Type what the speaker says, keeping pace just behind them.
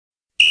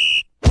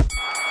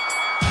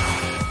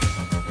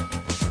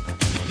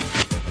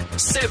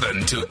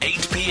7 to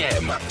 8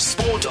 p.m.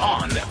 Sport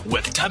On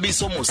with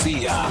Thabiso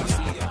Mosia.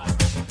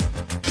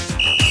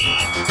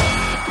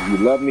 If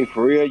you love me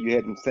for real, you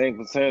had the same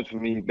concerns for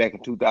me back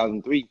in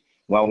 2003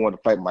 when I wanted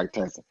to fight Mike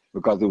Tyson,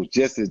 because it was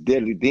just as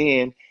deadly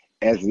then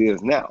as it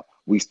is now.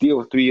 We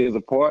still 3 years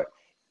apart,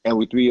 and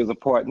we're 3 years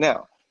apart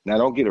now. Now,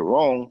 don't get it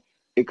wrong.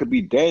 It could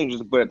be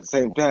dangerous, but at the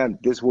same time,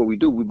 this is what we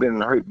do. We've been in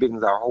the hurt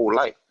business our whole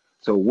life.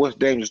 So what's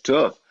dangerous to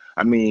us?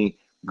 I mean,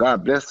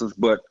 God bless us,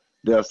 but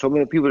there are so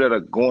many people that are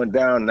going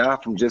down now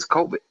from just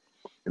COVID.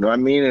 You know what I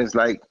mean? It's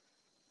like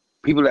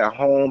people at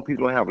home,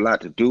 people don't have a lot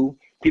to do.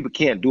 People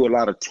can't do a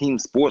lot of team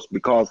sports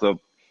because of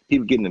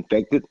people getting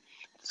infected.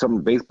 Some of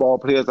the baseball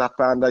players I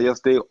found out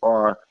yesterday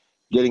are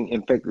getting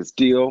infected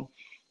still.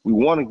 We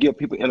want to give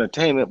people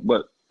entertainment,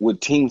 but with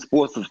team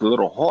sports, it's a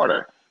little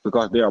harder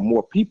because there are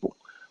more people.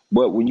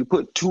 But when you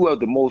put two of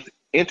the most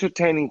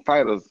entertaining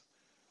fighters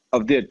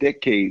of their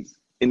decades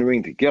in the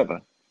ring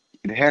together,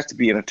 it has to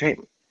be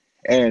entertainment.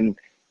 And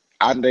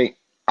I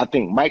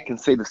think Mike can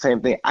say the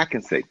same thing I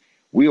can say.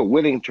 We are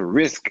willing to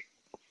risk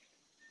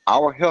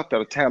our health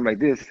at a time like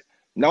this,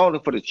 not only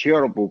for the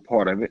charitable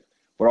part of it,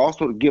 but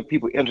also to give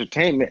people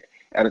entertainment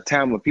at a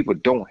time when people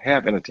don't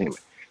have entertainment.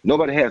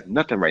 Nobody has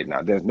nothing right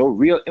now. There's no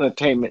real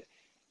entertainment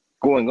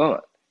going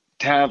on.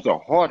 Times are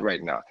hard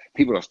right now.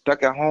 People are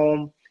stuck at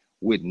home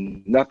with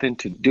nothing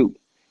to do.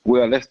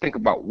 Well, let's think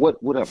about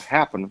what would have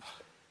happened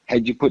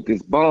had you put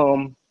this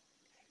bomb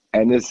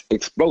and this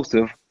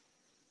explosive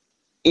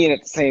in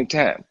at the same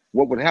time.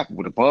 What would happen?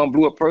 Would the bomb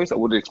blew up first, or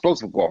would the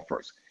explosive go off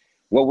first?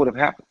 What would have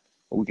happened?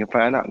 Well, we can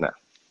find out now.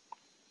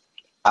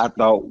 I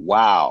thought,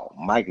 wow,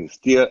 Mike is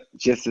still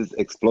just as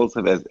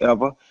explosive as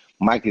ever.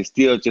 Mike is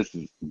still just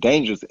as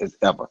dangerous as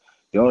ever.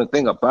 The only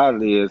thing about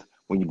it is,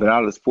 when you've been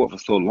out of the sport for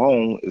so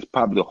long, it's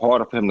probably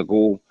harder for him to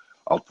go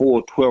a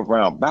full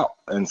 12-round bout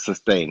and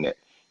sustain that.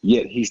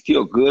 Yet he's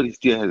still good. He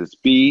still has his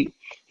speed.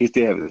 He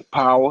still has his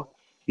power.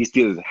 He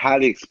still is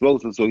highly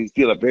explosive, so he's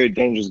still a very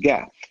dangerous guy.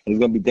 And he's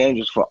going to be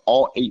dangerous for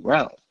all 8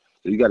 rounds.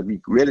 So you got to be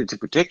ready to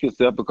protect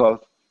yourself, because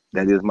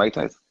that is Mike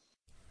Tyson.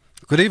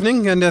 Good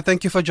evening, and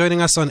thank you for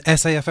joining us on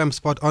SAFM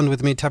Spot On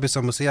with me,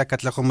 Thabiso Mosia,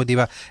 Katlego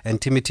Modiba, and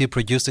Timothy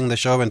producing the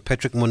show, and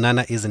Patrick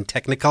Munana is in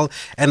technical.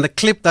 And the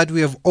clip that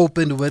we have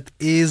opened with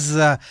is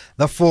the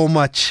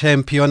former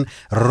champion,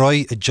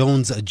 Roy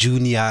Jones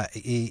Jr.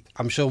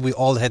 I'm sure we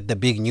all had the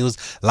big news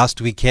last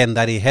weekend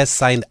that he has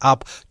signed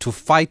up to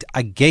fight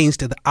against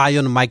the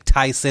Iron Mike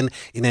Tyson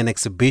in an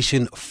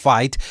exhibition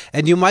fight.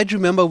 And you might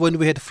remember when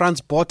we had Franz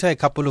Botha a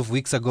couple of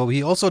weeks ago,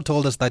 he also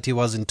told us that he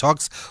was in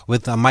talks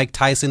with Mike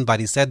Tyson,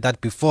 but he said that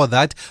before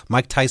that,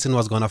 Mike Tyson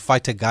was going to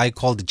fight a guy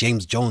called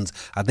James Jones.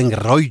 I think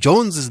Roy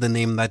Jones is the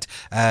name that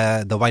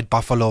the White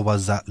Buffalo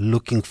was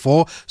looking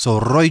for. So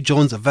Roy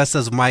Jones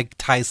versus Mike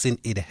Tyson,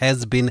 it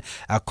has been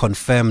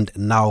confirmed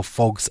now,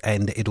 folks,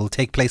 and it will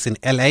take place in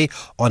LA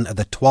on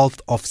the 12th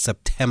of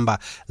September.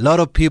 A lot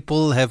of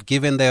people have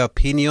given their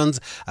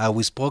opinions.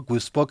 We've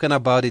spoken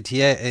about it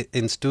here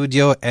in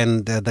studio,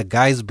 and the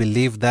guys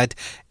believe that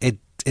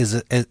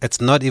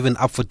it's not even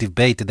up for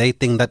debate. They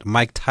think that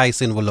Mike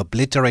Tyson will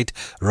obliterate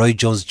Roy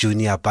Jones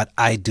Jr., but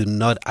I do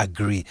not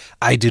agree.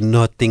 I do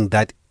not think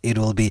that it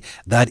will be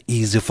that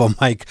easy for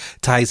Mike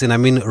Tyson. I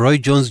mean, Roy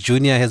Jones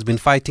Jr. has been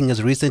fighting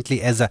as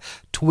recently as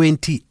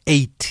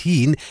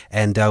 2018,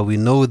 and we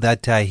know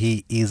that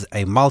he is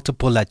a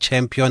multiple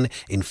champion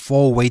in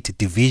 4 weight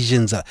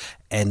divisions,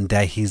 and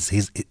his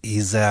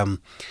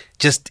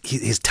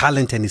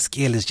talent and his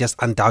skill is just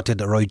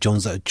undoubted, Roy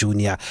Jones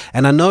Jr.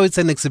 And I know it's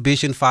an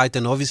exhibition fight,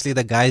 and obviously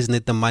the guys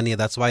need the money.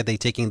 That's why they're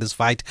taking this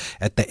fight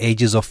at the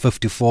ages of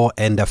 54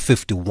 and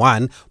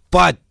 51.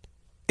 But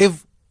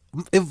if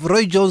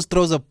Roy Jones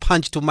throws a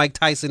punch to Mike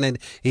Tyson and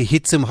he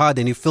hits him hard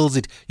and he feels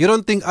it, you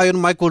don't think Iron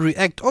Mike will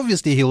react?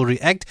 Obviously he will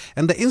react,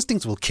 and the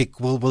instincts will kick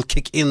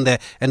in there,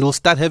 and we'll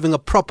start having a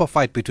proper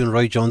fight between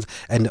Roy Jones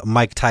and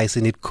Mike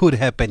Tyson. It could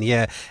happen,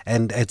 yeah,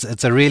 and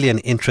it's a really an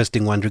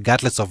interesting one,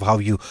 regardless of how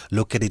you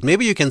look at it.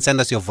 Maybe you can send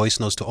us your voice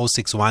notes to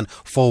 061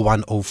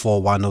 410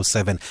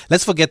 4107.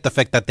 Let's forget the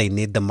fact that they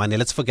need the money.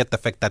 Let's forget the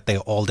fact that they're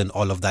old and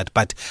all of that.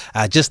 But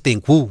just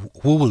think, who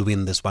will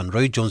win this one?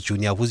 Roy Jones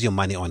Jr., who's your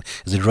money on?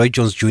 Is it Roy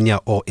Jones Jr.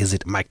 or is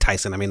it Mike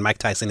Tyson? I mean, Mike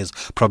Tyson is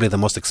probably the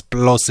most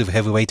explosive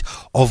heavyweight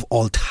of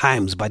all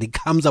times, but he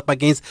comes up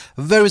against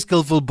a very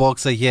skillful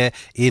boxer here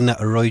in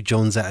Roy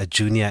Jones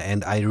Jr.,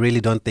 and I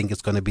really don't think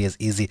it's going to be as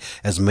easy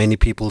as many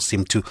people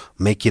seem to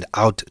make it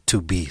out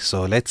to be.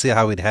 So let's see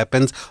how it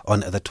happens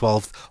on the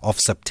 12th of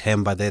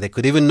September. They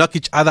could even knock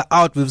each other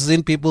out. We've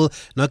seen people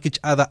knock each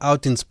other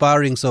out in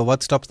sparring, so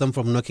what stops them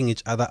from knocking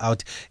each other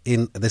out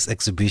in this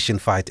exhibition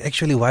fight?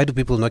 Actually, why do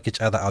people knock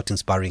each other out in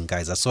sparring,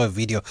 guys? I saw a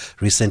video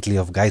recently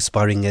of guys guys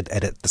sparring at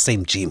the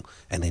same gym,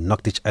 and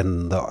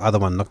and the other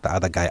one knocked the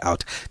other guy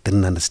out.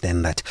 Didn't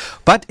understand that.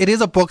 But it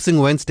is a Boxing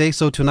Wednesday,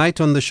 so tonight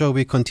on the show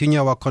we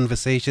continue our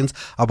conversations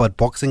about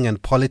boxing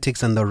and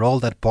politics and the role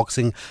that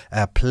boxing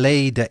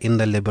played in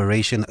the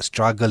liberation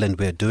struggle, and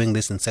we're doing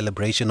this in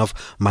celebration of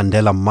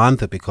Mandela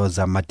Month because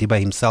Madiba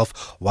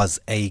himself was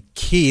a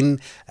keen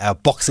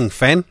boxing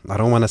fan. I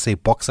don't want to say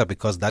boxer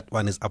because that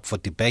one is up for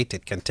debate.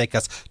 It can take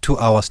us 2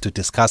 hours to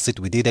discuss it.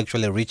 We did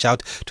actually reach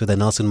out to the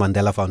Nelson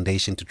Mandela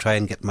Foundation to try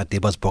and get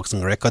Madiba's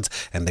boxing records,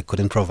 and they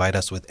couldn't provide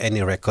us with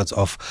any records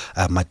of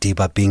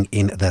Madiba being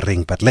in the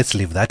ring. But let's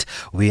leave that.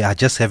 We are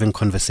just having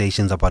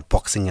conversations about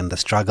boxing and the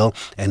struggle,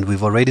 and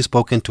we've already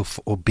spoken to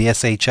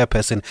BSA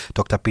chairperson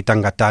Dr. Peter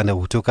Ngatane,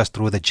 who took us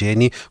through the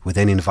journey. We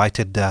then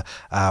invited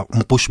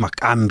Mpush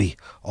Makambi,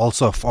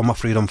 also a former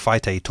freedom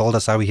fighter. He told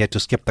us how he had to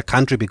skip the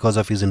country because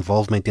of his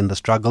involvement in the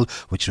struggle,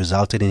 which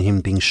resulted in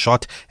him being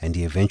shot, and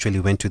he eventually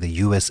went to the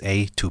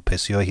USA to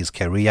pursue his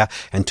career.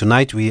 And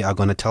tonight we are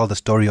going to tell the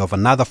story of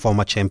another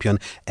former champion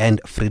and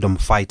freedom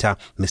fighter,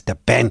 Mr.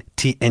 Ben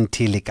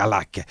TNT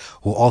Likalake,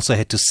 who also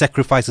had to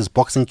sacrifice his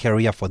boxing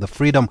career for the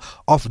freedom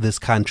of this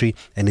country,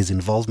 and his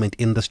involvement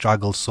in the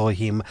struggle saw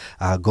him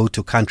go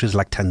to countries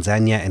like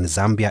Tanzania and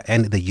Zambia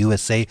and the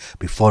USA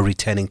before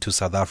returning to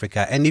South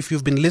Africa. And if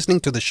you've been listening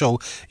to the show,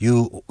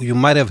 you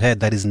might have heard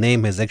that his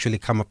name has actually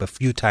come up a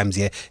few times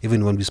here.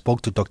 Even when we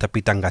spoke to Dr.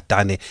 Peter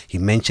Ngatane, he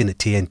mentioned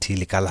TNT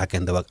Likalake,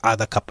 and there were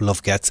other couple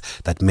of guests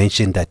that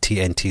mentioned that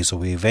TNT. So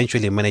we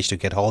eventually managed to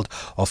get hold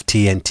of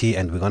TNT,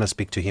 and we're going to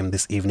speak to him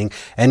this evening.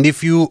 And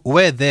if you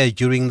were there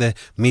during the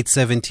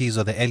mid-70s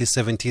or the early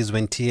 70s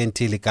when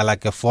TNT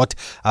Likalake fought,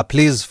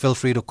 please feel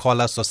free to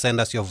call us or send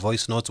us your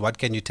voice notes. What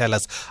can you tell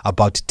us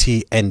about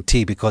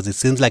TNT? Because it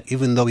seems like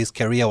even though his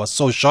career was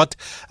so short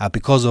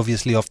because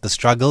obviously of the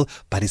struggle,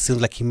 but it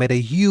seems like he made a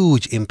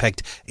huge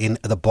impact in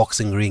the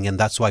boxing ring, and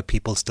that's why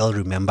people still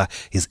remember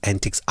his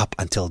antics up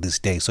until this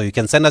day. So you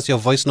can send us your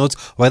voice notes,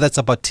 whether it's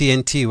about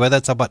TNT, whether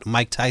it's about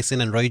Mike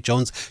Tyson and Roy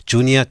Jones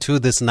Jr. to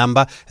this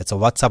number. It's a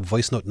WhatsApp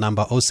voice note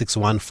number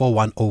 061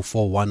 410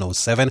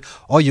 4107,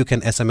 or you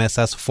can SMS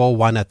us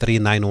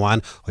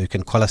 41391, or you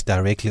can call us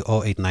directly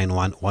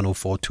 0891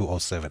 104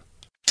 207.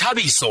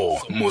 Tabiso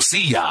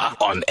Musia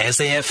on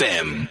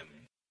SAFM.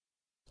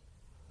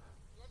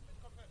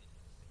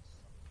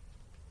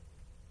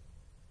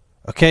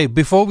 Okay,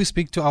 before we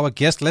speak to our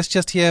guest, let's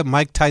just hear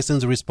Mike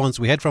Tyson's response.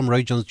 We heard from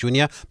Roy Jones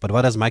Jr., but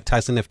what does Mike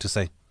Tyson have to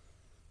say?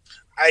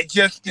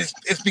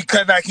 It's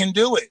because I can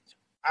do it.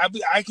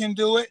 I can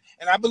do it,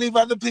 and I believe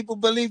other people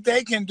believe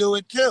they can do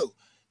it too.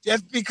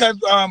 Just because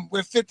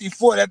we're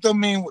 54, that don't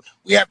mean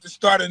we have to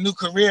start a new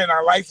career and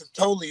our life is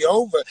totally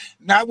over.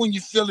 Not when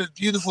you feel as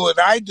beautiful as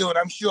I do, and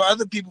I'm sure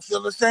other people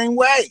feel the same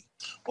way.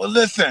 Well,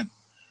 listen,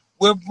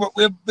 we're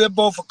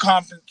both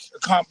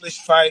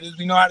accomplished fighters.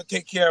 We know how to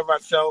take care of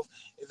ourselves.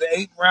 It's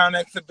an 8-round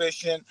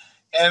exhibition,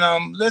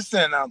 and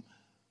listen,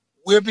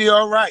 we'll be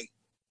all right.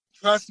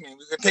 Trust me,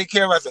 we can take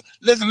care of ourselves.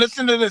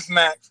 Listen to this,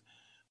 Max.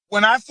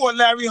 When I fought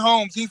Larry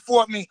Holmes, he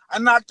fought me. I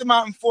knocked him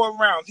out in 4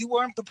 rounds. He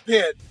wasn't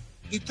prepared.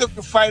 He took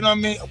the fight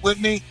with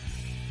me.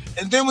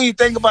 And then when you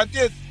think about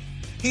this,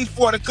 he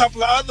fought a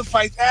couple of other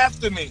fights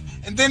after me.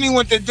 And then he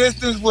went the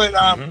distance with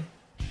Vander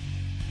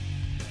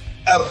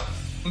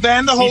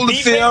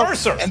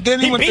Holyfield. And then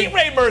he beat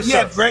Ray Mercer.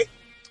 Yeah, great.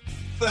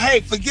 So,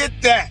 hey, forget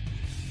that.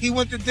 He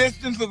went the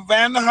distance with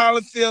Vander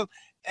Holyfield,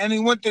 and he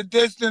went the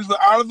distance with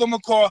Oliver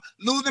McCall,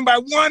 losing by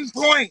 1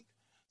 point.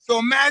 So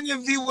imagine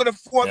if he would have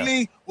fought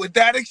me with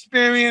that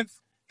experience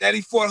that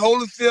he fought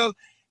Holyfield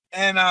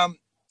and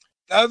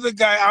the other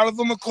guy,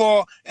 Oliver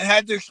McCall, and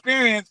had the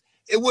experience,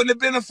 it wouldn't have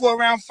been a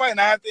 4-round fight.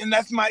 And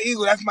that's my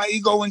ego. That's my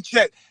ego in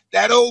check.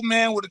 That old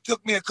man would have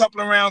took me a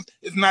couple of rounds.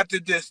 It's not the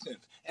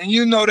distance. And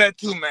you know that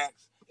too, Max.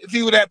 If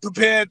he would have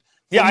prepared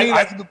for me,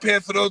 I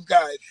prepared for those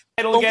guys.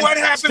 But what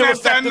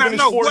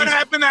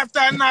happened after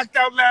I knocked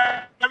out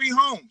Larry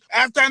Holmes?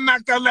 After I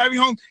knocked out Larry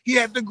Holmes, he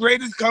had the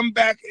greatest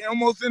comeback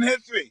almost in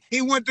history.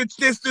 He went the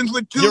distance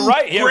with 2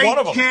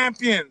 great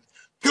champions.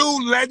 2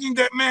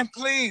 legendary, man,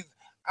 please.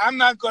 I'm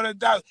not going to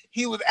doubt.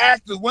 He was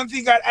active. Once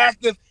he got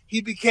active, he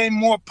became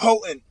more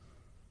potent.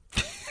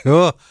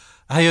 Oh,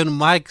 Iron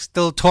Mike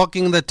still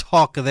talking the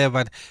talk there,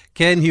 but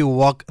can he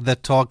walk the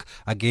talk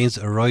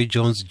against Roy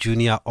Jones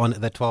Jr. on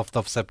the 12th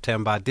of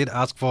September? I did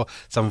ask for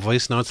some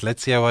voice notes.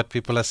 Let's hear what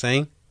people are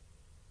saying.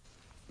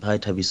 Hi,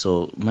 Tabi.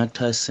 So Mike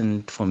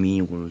Tyson, for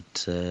me, would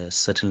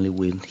certainly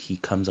win. He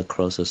comes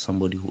across as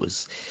somebody who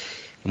is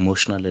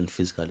emotional and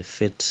physically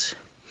fit,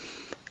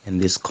 and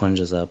this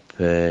conjures up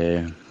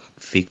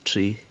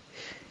victory,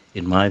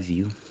 in my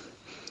view.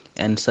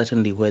 And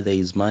certainly where there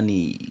is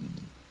money,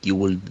 you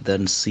will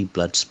then see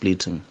blood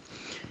splitting.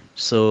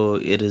 So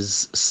it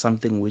is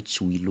something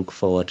which we look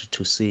forward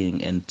to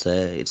seeing, and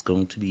it's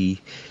going to be,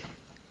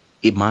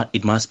 it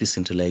must be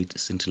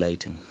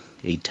scintillating,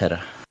 a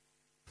terror.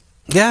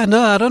 Yeah,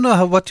 no, I don't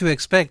know what to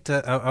expect.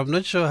 I'm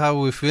not sure how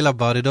we feel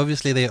about it.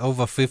 Obviously, they're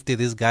over 50,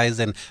 these guys,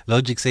 and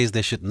logic says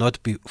they should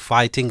not be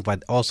fighting,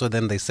 but also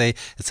then they say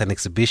it's an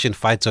exhibition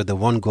fight, so they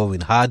won't go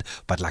in hard.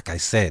 But like I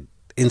said,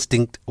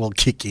 instinct will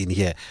kick in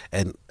here,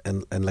 and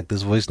like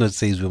this voice note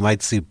says, we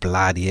might see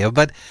blood here.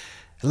 But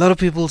a lot of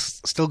people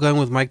still going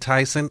with Mike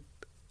Tyson.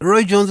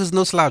 Roy Jones is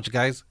no slouch,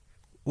 guys.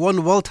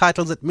 Won world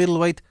titles at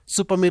middleweight,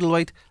 super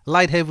middleweight,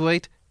 light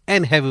heavyweight,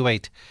 and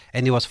heavyweight,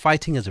 and he was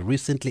fighting as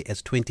recently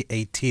as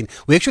 2018.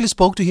 We actually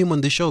spoke to him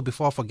on the show,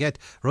 before I forget,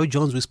 Roy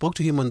Jones, we spoke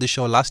to him on the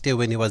show last year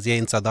when he was here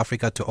in South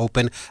Africa to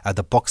open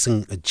the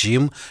boxing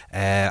gym.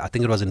 I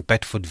think it was in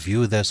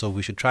Bedfordview there, so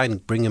we should try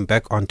and bring him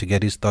back on to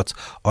get his thoughts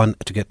on,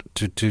 to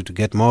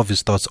get more of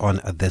his thoughts on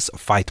this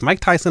fight.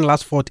 Mike Tyson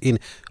last fought in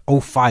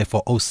 05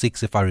 or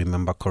 06 if I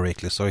remember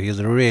correctly, so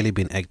he's really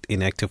been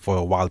inactive for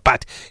a while,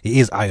 but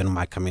he is Iron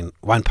Mike. I mean,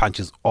 one punch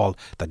is all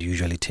that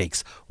usually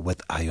takes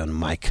with Iron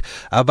Mike.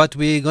 But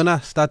we're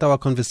gonna start our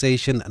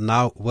conversation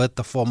now with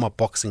the former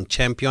boxing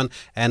champion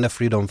and a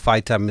freedom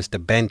fighter,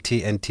 Mr. Ben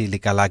TNT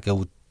Likalake,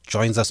 who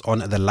joins us on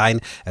the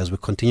line as we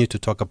continue to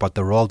talk about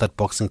the role that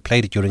boxing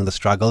played during the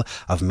struggle.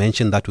 I've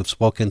mentioned that we've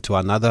spoken to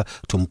another,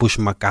 to Mbush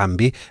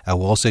Makambi,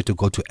 who also had to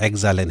go to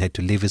exile and had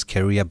to leave his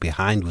career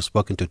behind. We've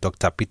spoken to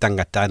Dr. Peter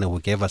Ngatana, who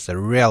gave us a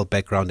real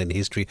background and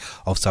history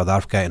of South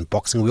Africa and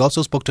boxing. We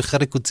also spoke to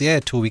Gerrie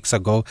Coetzee 2 weeks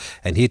ago,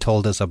 and he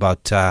told us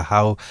about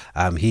how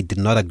he did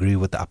not agree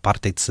with the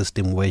apartheid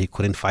system where he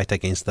couldn't fight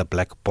against the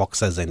black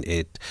boxers, and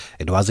it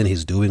wasn't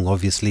his doing,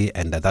 obviously,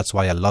 and that's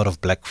why a lot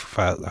of black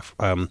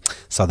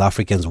South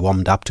Africans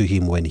warmed up to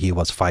him when he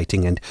was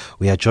fighting. And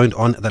we are joined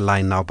on the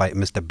line now by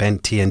Mr. Ben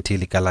TNT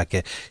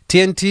Likalake.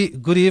 TNT,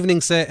 good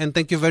evening, sir, and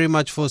thank you very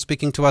much for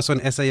speaking to us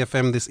on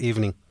SAFM this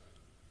evening.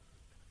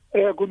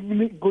 Good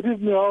evening.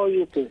 How are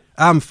you, sir?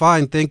 I'm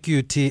fine, thank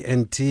you,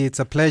 TNT. It's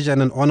a pleasure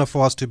and an honor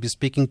for us to be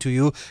speaking to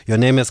you. Your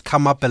name has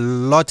come up a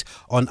lot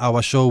on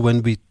our show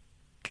when we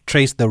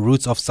trace the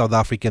roots of South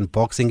African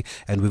boxing,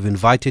 and we've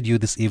invited you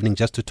this evening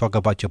just to talk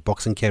about your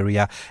boxing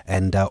career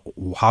and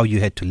how you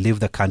had to leave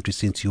the country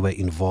since you were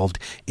involved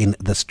in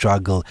the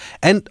struggle.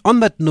 And on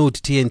that note,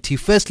 TNT,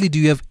 firstly, do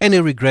you have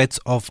any regrets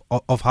of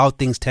how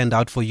things turned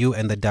out for you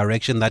and the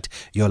direction that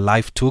your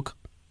life took?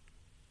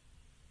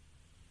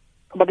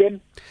 Come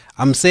again?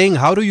 I'm saying,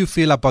 how do you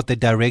feel about the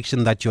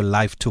direction that your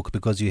life took,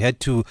 because you had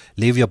to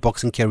leave your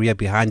boxing career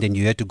behind and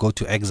you had to go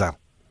to exile?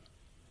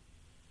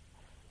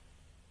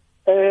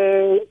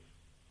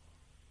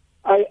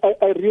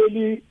 I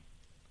really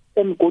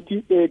am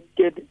getting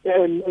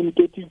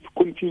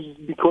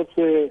confused because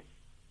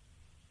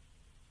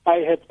I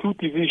have two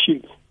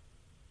decisions.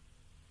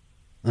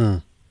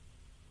 Mm.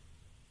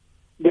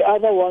 The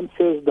other one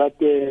says that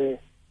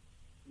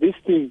this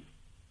thing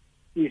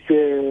is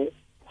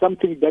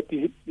something that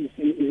is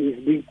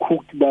being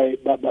cooked by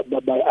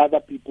other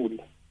people,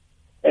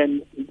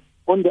 and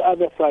on the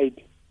other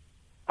side,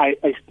 I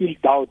still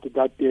doubt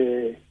that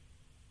it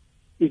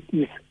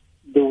is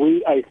the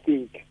way I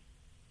think.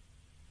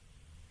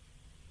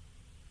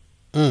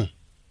 Mm.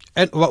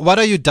 And what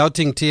are you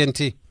doubting,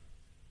 TNT?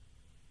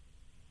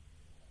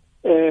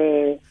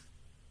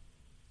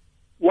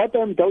 What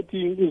I'm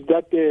doubting is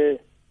that this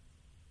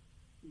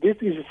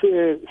is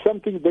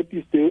something that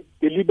is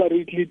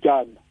deliberately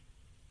done.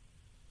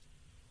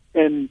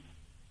 And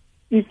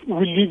if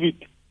we leave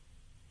it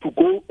to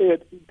go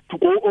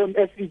on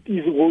as it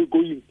is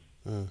going,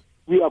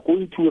 we are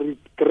going to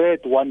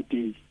regret one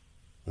day.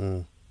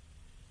 Mm.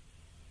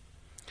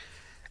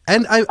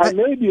 And I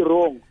may be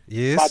wrong,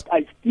 yes, but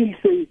I still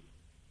say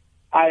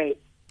I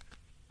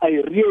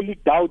really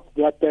doubt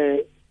that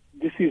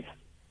this is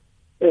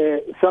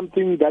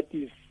something that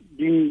is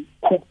being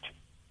cooked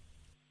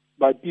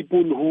by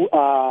people who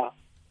are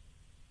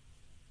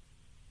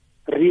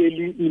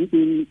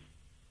really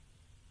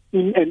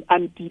in an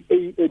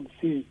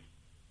anti-ANC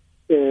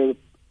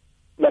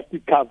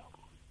plastic cover.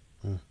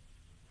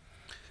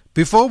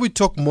 Before we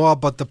talk more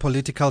about the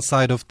political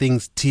side of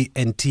things,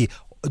 TNT,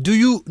 do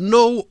you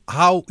know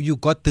how you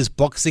got this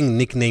boxing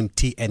nickname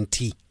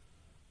TNT?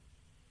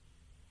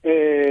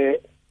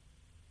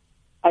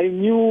 I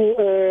knew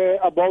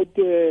about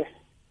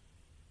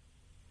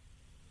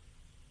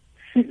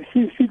 6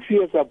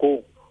 years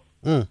ago.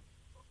 Mm.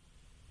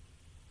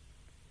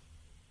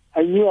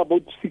 I knew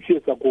about 6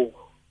 years ago.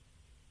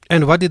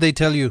 And what did they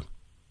tell you?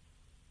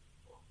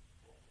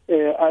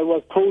 I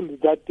was told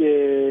that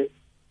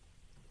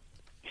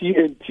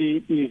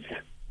TNT is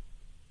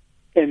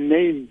a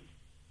name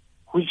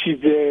which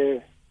is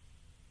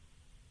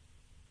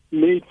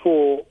made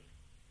for,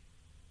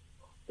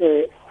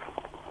 it's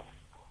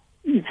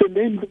a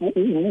name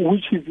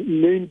which is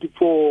named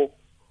for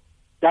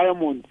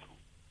diamonds.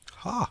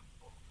 Huh.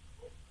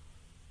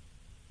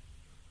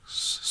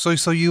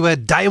 So you were a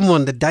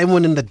diamond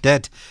in the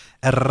dirt,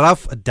 a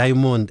rough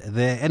diamond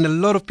there. And a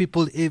lot of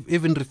people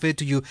even refer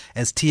to you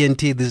as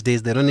TNT these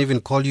days. They don't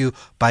even call you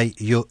by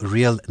your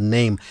real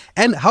name.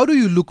 And how do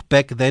you look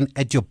back then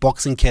at your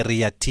boxing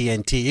career,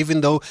 TNT,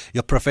 even though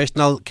your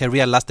professional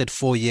career lasted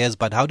 4 years,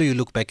 but how do you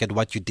look back at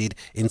what you did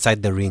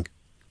inside the ring?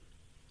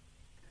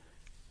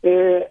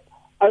 I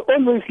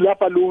always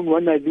laugh alone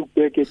when I look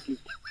back at it.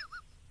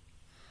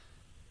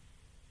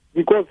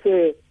 Because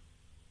there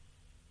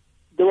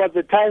was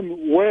a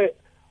time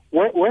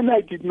when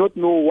I did not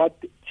know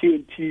what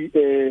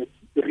TNT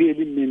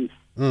really means.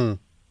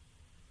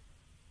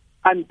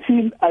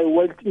 Until I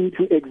went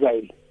into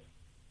exile,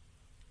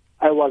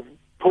 I was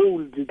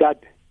told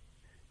that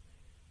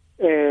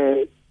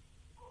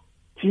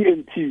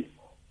TNT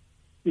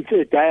is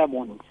a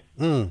diamond.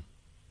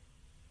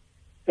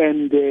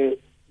 And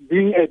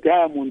being a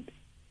diamond,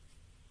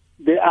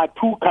 there are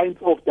two kinds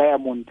of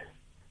diamonds.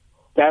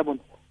 The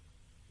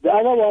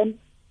other one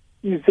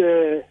is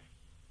a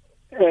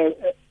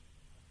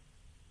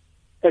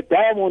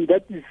diamond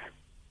that is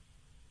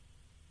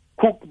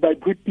cooked by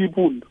good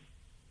people.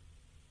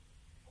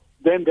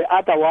 Then the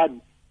other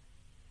one,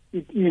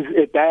 it is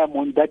a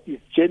diamond that is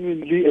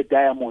genuinely a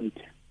diamond.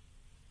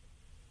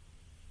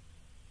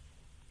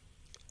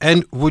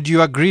 And would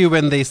you agree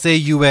when they say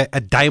you were a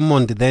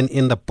diamond then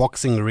in the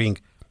boxing ring?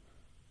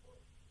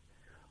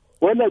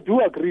 Well, I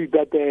do agree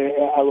that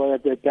I was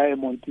a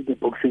diamond in the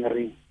boxing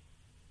ring.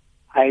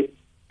 I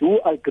do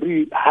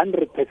agree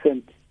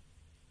 100%.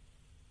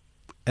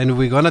 And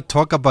we're going to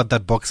talk about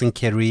that boxing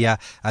career.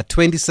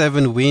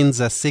 27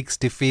 wins, 6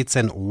 defeats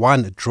and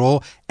 1 draw.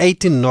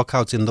 18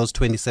 knockouts in those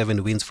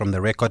 27 wins from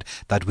the record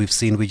that we've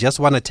seen. We just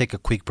want to take a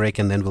quick break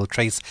and then we'll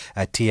trace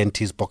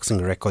TNT's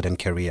boxing record and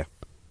career.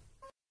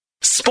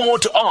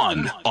 Sport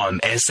on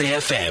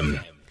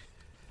SAFM.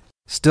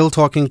 Still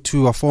talking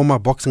to a former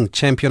boxing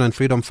champion and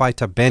freedom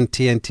fighter, Ben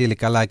TNT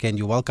Lekalaka, and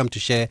you're welcome to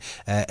share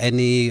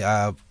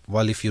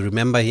if you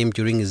remember him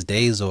during his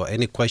days or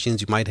any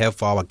questions you might have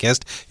for our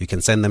guest, you can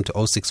send them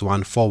to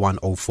 061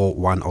 4104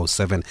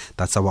 107.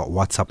 That's our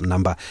WhatsApp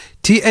number.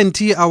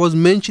 TNT, I was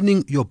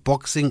mentioning your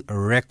boxing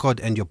record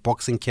and your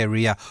boxing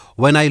career.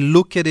 When I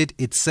look at it,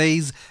 it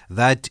says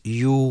that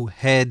you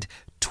had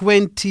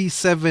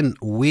 27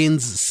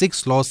 wins,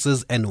 6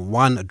 losses and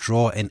 1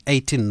 draw and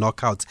 18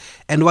 knockouts.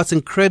 And what's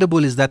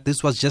incredible is that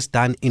this was just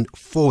done in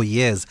 4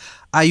 years.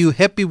 Are you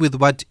happy with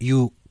what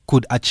you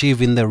could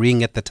achieve in the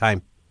ring at the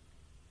time?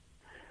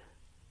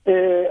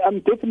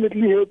 I'm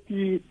definitely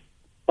happy,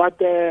 but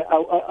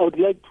I would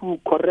like to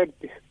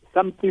correct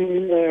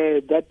something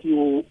that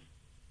you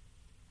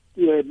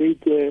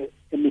made a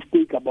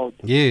mistake about.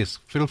 Yes,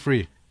 feel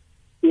free.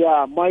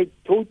 Yeah, my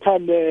total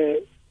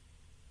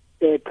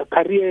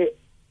career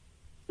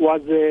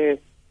was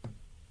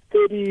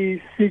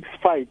 36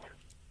 fights.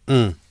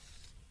 Yeah,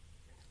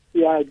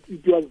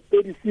 it was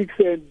 36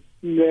 and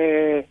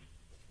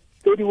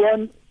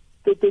 31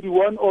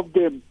 of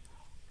them,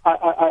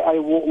 I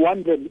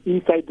won them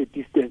inside the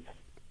distance.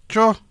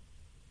 Sure.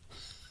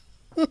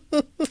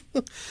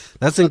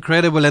 That's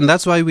incredible, and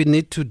that's why we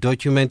need to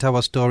document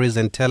our stories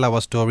and tell our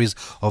stories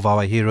of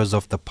our heroes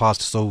of the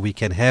past so we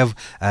can have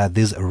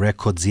these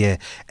records here.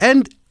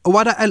 And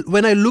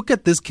when I look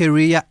at this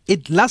career,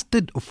 it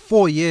lasted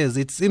 4 years.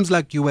 It seems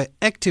like you were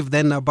active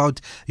then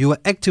you were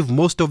active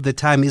most of the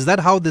time. Is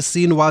that how the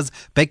scene was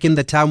back in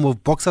the time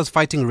with boxers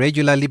fighting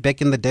regularly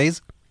back in the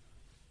days?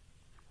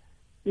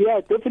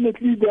 Yeah,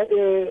 definitely. That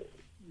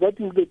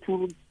is the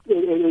truth.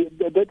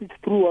 That is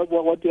true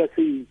what you are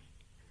saying.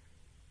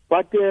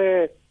 But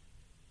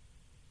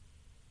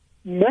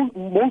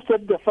most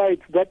of the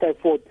fights that I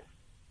fought,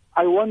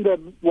 I won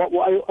them.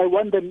 I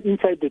won them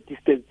inside the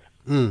distance.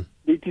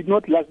 They did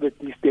not last the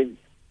distance.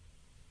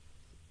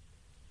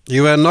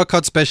 You were a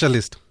knockout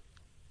specialist.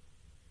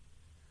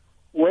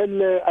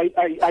 Well,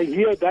 I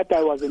hear that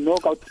I was a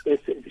knockout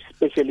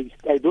specialist.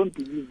 I don't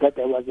believe that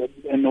I was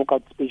a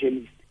knockout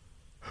specialist.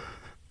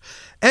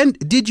 And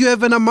did you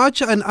have an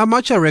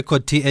amateur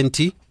record,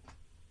 TNT?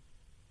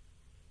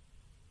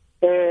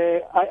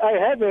 I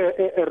have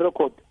a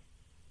record.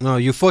 No,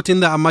 you fought in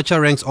the amateur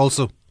ranks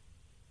also.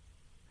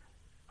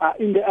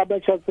 In the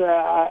amateurs,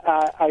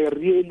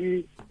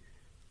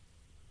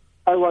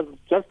 I was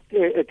just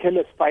a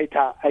careless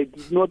fighter. I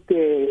did not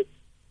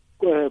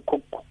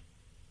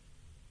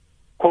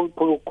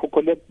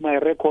collect my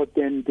record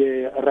and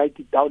write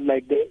it down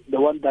like the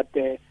one that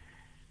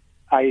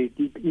I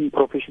did in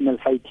professional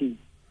fighting.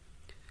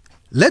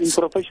 In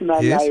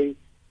professional, yes. I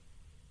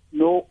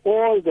know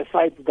all the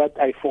fights that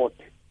I fought.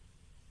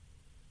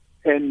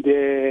 And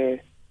 3/4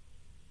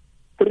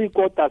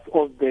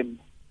 of them,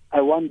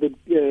 I won them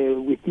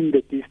within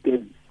the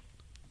distance.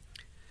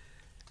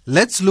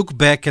 Let's look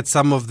back at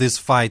some of these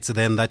fights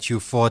then that you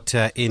fought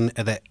in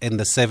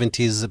the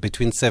 70s,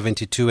 between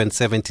 72 and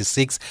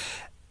 76.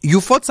 You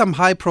fought some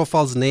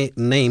high-profile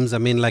names,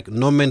 like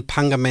Norman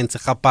Pangamense,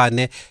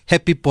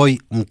 Happy Boy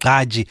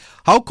Mkaji.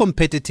 How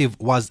competitive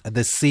was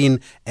the scene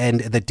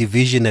and the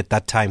division at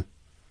that time?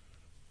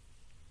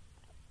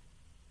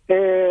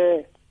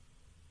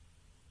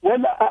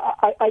 Well,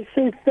 I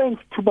say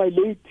thanks to my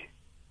late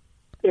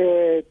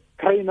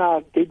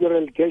trainer,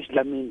 Gabriel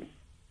Gesh-Lamini,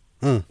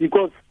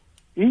 because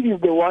he is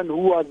the one who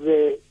was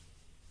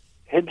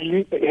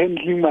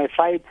handling my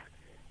fights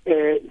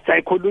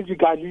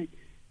psychologically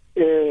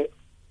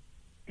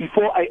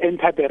before I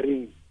entered the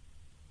ring,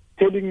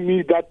 telling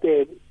me that,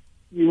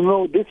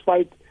 this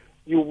fight,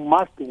 you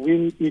must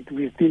win it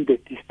within the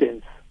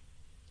distance.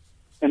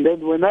 And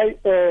then when I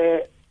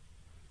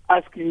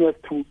asked him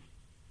to,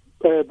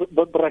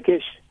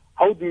 Brakesh,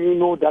 how do you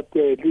know that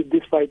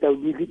this fighter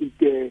will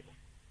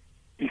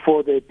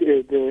before the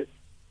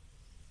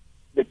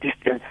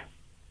distance?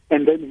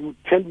 And then you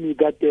tell me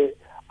that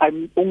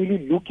I'm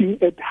only looking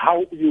at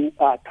how you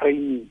are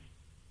training.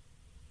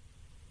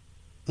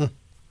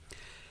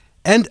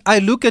 And I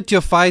look at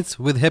your fights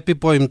with Happy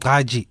Boy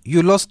Mqhaji.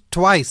 You lost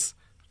twice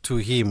to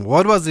him.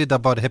 What was it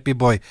about Happy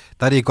Boy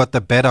that he got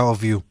the better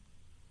of you?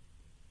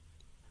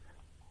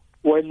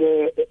 Well,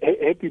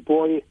 Happy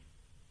Boy,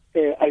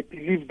 I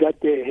believe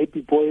that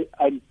Happy Boy,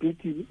 I beat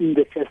him in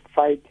the first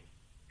fight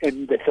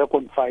and the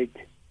second fight.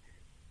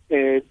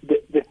 The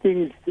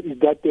thing is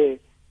that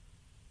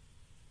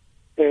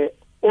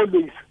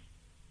always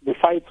the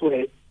fights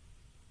were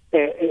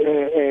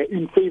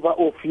in favor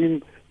of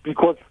him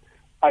because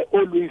I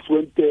always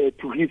went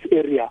to his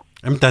area.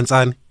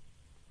 Mdantsane.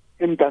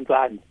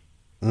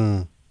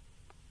 Mm.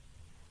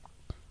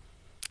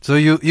 So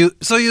you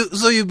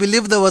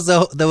believe there were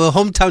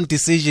hometown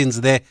decisions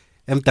there,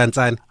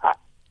 Mdantsane?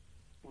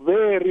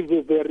 Very,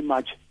 very, very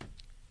much.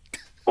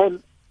 All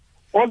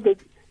the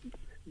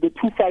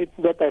two fights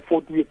that I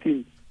fought with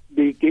him,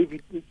 they gave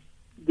them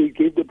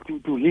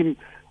to him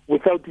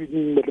without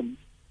winning them.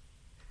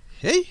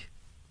 Hey,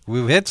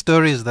 we've heard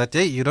stories that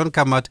you don't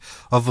come out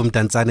of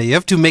Mdantsane. You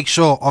have to make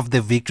sure of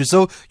the victory.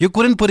 So you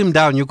couldn't put him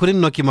down. You couldn't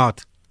knock him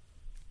out.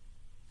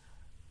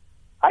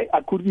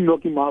 I couldn't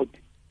knock him out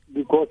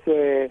because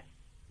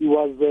he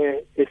was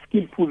a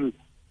skillful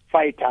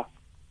fighter.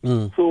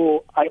 Mm.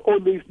 So I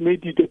always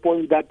made it a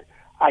point that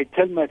I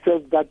tell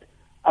myself that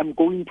I'm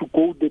going to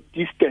go the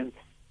distance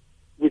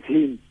with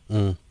him.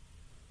 Mm.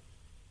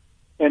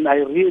 And I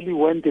really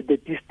went the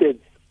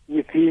distance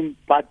with him,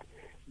 but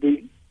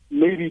they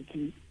made it,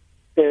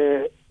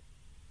 they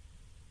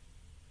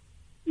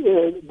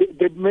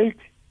made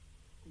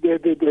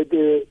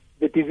the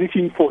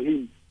decision for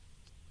him.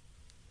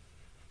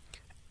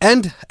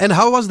 And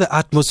how was the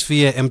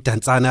atmosphere in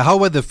Mdantsane? How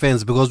were the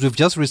fans? Because we've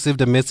just received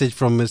a message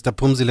from Mr.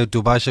 Phumzile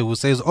Dubashe who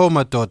says, "Oh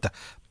madoda,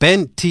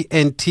 Ben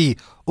TNT,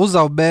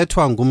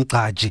 uzawubethwa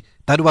ngumqhaji."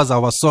 That was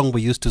our song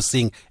we used to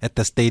sing at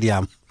the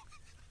stadium.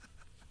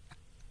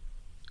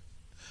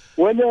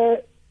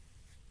 Well,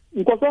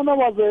 Nkosana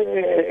was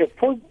a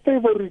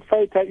favorite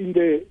fighter in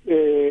the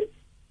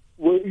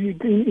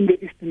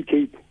Eastern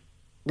Cape.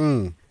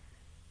 Mm.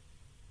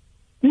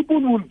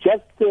 People would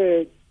just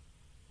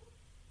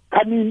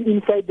come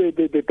inside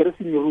the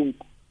dressing room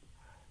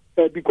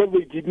because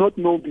they did not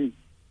know me.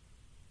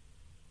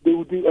 They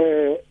would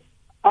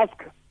ask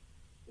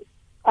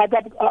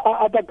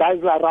other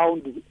guys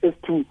around as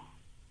to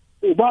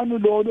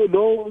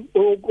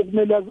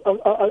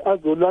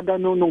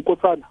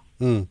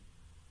Mm.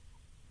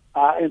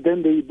 and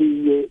then they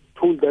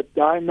told that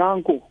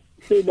Nanko,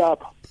 stay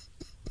up.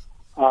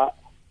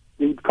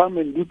 They would come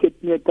and look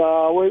at me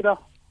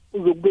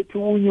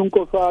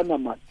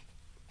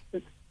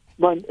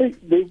man,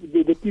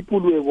 the people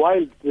were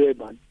wild there,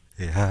 man.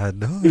 Yeah,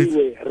 no. They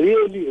were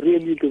really,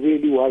 really,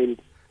 really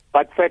wild.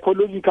 But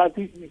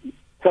psychologically,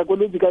 I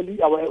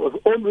was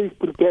always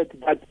prepared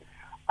that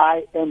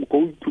I am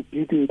going to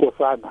beat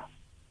Nkosana.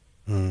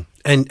 Mm.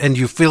 And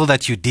you feel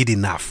that you did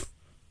enough?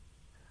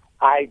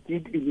 I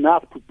did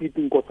enough to beat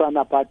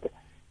Nkosana, but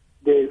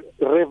the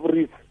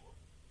referees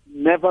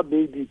never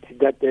made it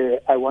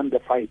that I won the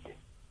fight.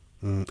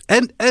 Mm.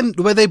 And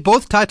were they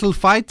both title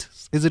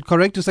fights? Is it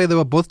correct to say they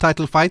were both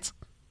title fights?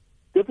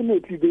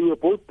 Definitely, they were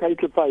both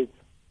title fights.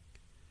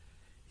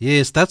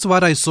 Yes, that's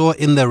what I saw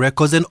in the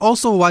records. And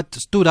also what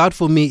stood out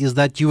for me is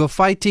that you were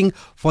fighting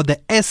for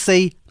the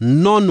SA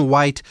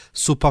non-white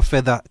super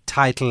feather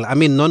title. I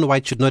mean,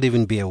 non-white should not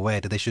even be a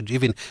word. They should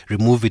even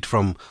remove it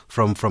from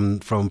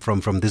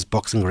this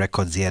boxing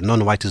records here.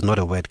 Non-white is not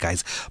a word,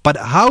 guys. But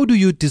how do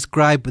you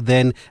describe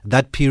then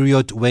that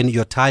period when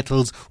your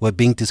titles were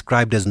being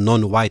described as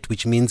non-white,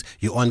 which means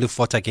you only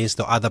fought against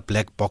the other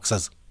black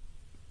boxers?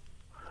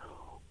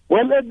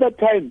 Well, at that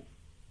time,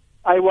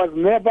 I was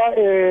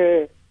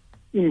never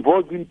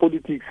involved in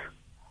politics.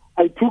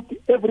 I took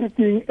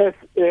everything as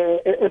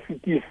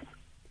it is.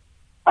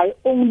 I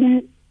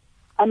only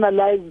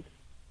analyzed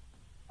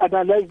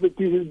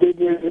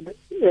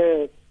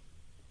the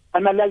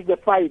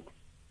fight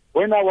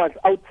when I was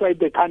outside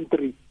the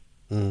country.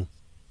 Mm.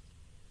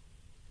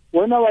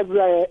 When I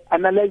was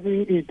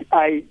analyzing it,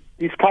 I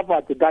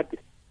discovered that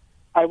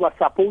I was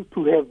supposed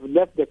to have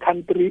left the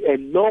country a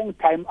long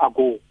time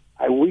ago.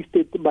 I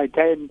wasted my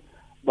time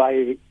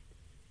by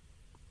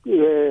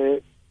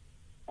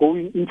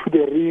going into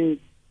the ring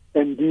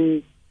and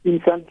being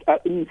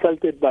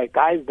insulted by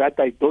guys that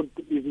I don't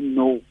even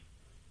know.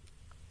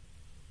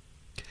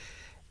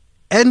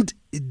 And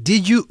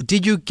did you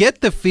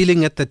get the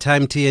feeling at the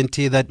time,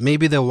 TNT, that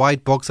maybe the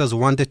white boxers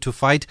wanted to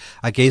fight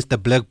against the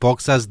black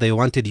boxers? They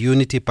wanted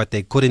unity, but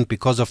they couldn't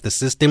because of the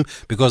system?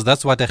 Because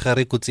that's what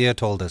Echari Kutsia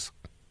told us.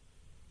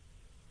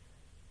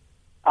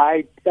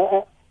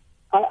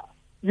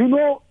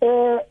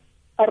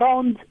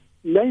 Around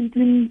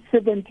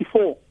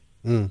 1974,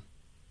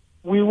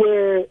 we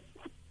were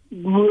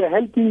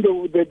helping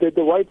the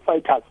white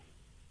fighters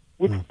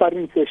with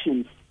sparring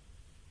sessions.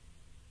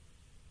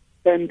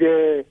 And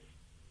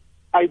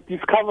I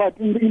discovered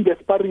in the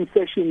sparring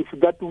sessions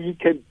that we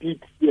can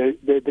beat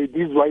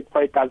these white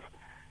fighters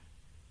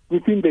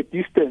within the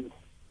distance.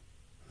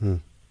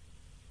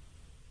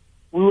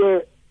 We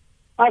were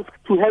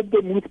asked to help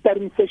them with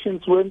sparring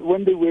sessions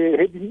when they were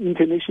having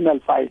international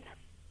fights.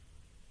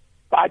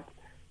 But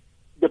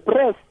the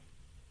press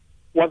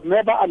was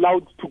never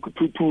allowed to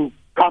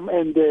come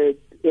and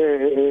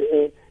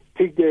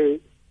take the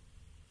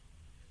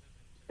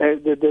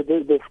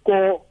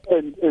score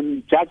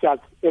and judge us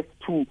as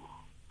to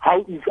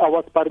how is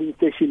our sparring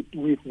session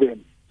with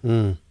them.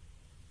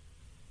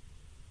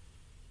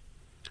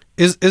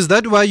 Is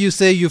that why you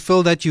say you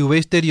feel that you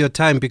wasted your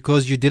time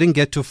because you didn't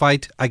get to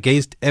fight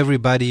against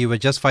everybody, you were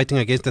just fighting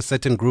against a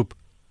certain group?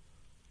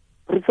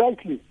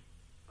 Precisely.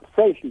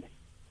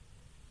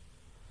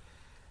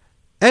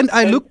 And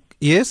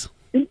yes?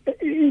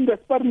 In the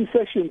sparring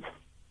sessions,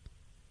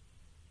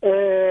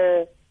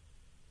 when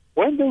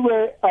they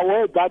were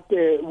aware that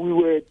we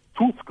were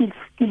too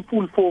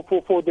skillful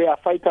for their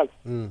fighters,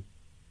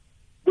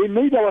 they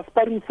made our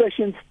sparring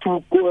sessions to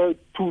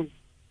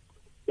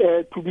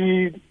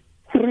be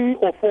 3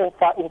 or 4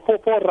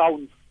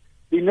 rounds.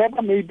 They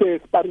never made the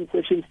sparring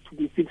sessions to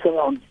be 6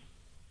 rounds.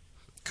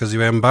 Because you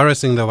were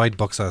embarrassing the white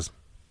boxers.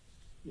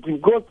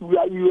 Because we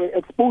were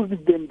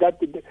exposing them that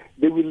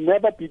they will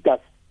never beat us.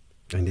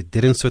 And it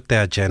didn't suit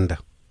their agenda.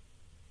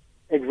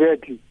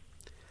 Exactly.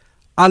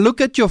 I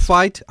look at your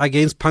fight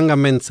against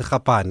Phangamen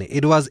Sekgapane.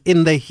 It was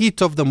in the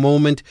heat of the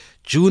moment,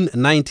 June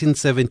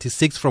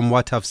 1976, from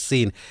what I've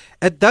seen.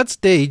 At that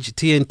stage,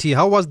 TNT,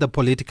 how was the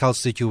political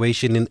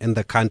situation in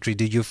the country?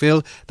 Did you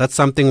feel that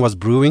something was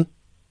brewing?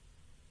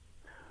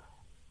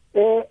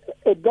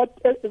 At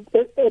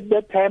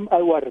that time,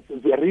 I was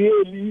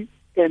really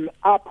an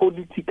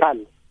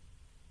apolitical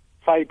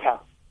fighter.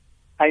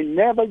 I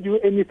never knew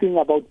anything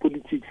about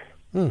politics.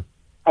 I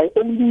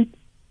only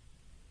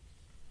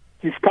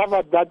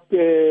discovered that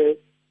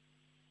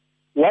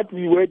what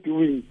we were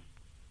doing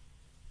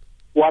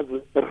was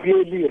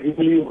really,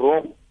 really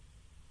wrong.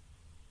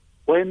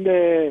 When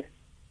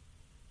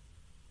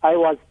I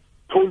was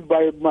told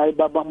by my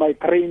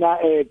trainer,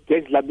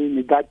 Judge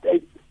Lamini, that,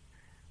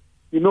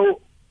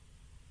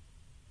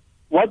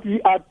 what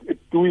we are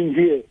doing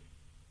here,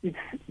 it's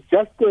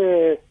just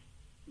the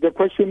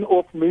question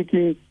of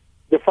making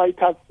the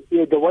fighters,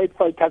 the white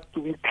fighters,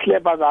 to be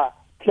cleverer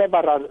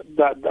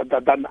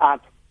than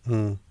us.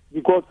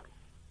 Because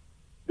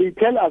they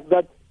tell us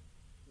that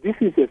this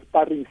is a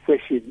sparring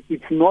session,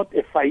 it's not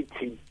a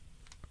fighting.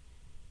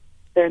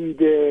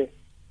 And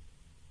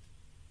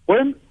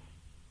when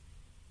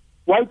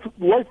white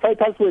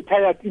fighters were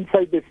tired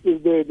inside the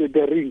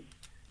ring,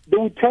 they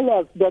would tell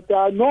us that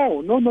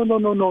no,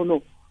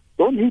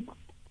 don't hit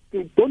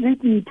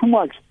me too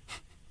much.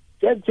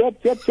 Jab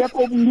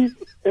only,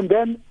 and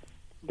then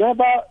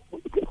never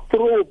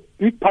throw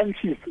big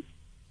punches.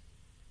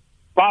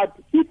 But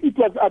if it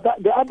was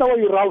the other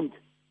way around,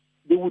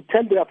 they would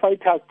tell their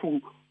fighters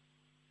to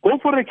go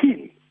for a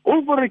kill,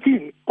 go for a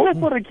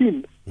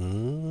kill.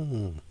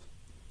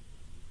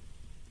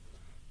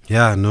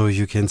 Yeah, no,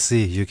 you can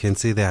see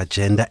the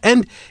agenda.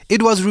 And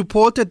it was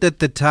reported at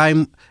the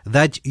time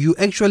that you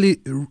actually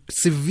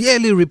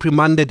severely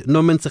reprimanded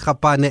Norman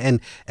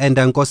Sekgapane and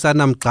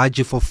Nkosana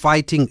Mqhaji for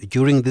fighting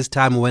during this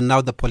time when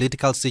now the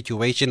political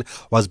situation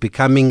was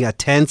becoming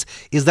tense.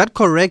 Is that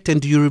correct?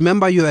 And do you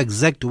remember your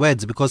exact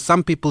words? Because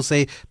some people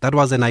say that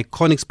was an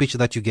iconic speech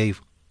that you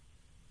gave.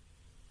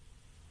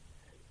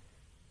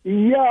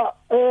 Yeah,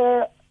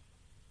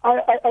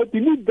 I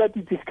believe that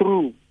it is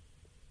true.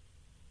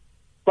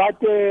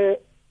 But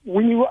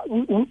we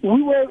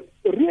were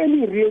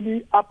really,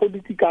 really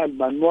apolitical,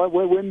 man,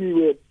 when we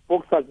were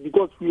boxers,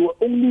 because we were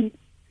only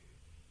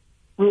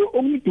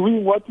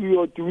doing what we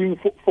were doing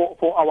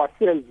for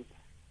ourselves.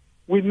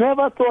 We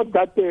never thought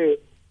that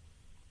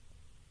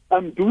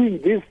I'm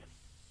doing this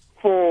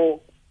for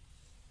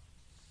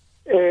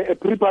a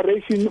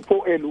preparation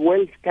for a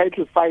world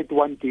title fight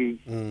one day.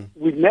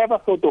 We never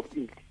thought of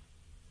it.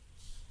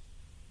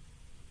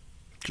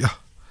 Yeah.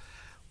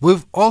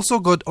 We've also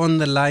got on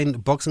the line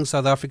Boxing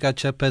South Africa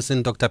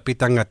chairperson Dr.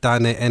 Peter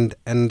Ngatane,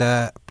 and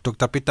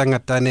Dr. Peter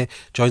Ngatane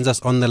joins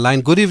us on the line.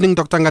 Good evening,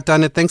 Dr.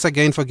 Ngatane. Thanks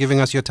again for giving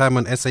us your time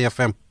on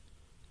SAFM.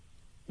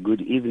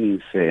 Good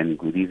evening, sir, and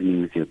good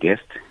evening with your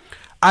guest.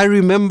 I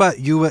remember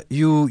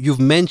you've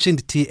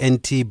mentioned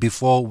TNT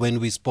before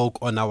when we spoke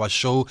on our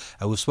show.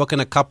 We've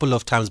spoken a couple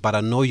of times, but I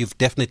know you've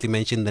definitely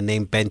mentioned the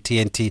name Ben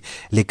TNT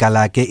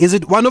Likalake. Is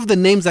it one of the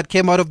names that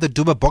came out of the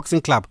Duba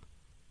Boxing Club?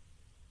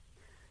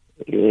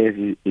 Yes,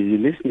 is he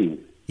listening?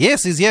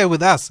 Yes, he's here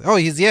with us. Oh,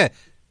 he's here.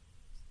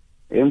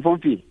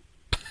 Mfumpi.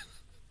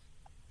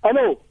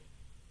 Hello.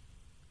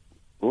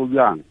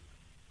 Obiang.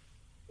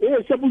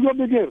 Yes,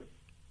 Mfumpi,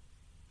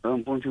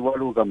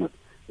 welcome.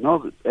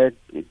 No,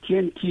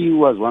 TNT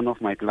was one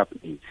of my club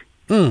mates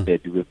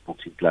at the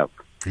Boxing Club.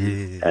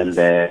 Yes. And,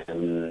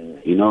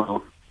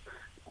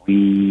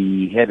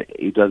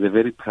 it was a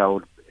very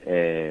proud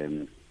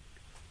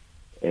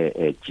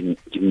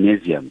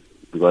gymnasium,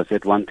 because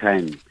at one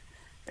time,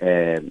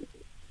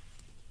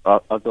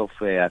 out of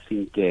I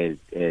think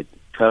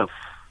 12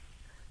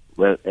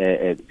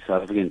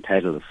 South African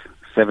titles,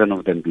 7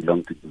 of them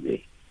belong to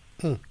Dube.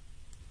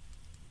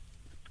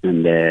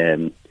 And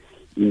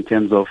in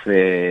terms of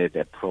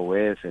the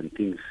prowess and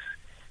things,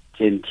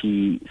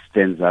 TNT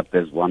stands up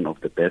as one of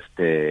the best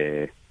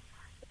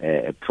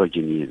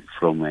progenies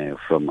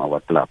from our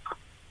club.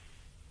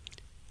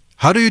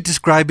 How do you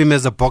describe him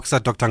as a boxer,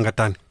 Dr.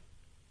 Ngatani?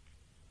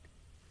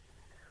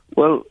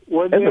 Well,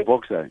 as a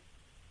boxer,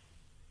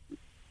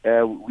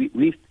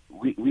 we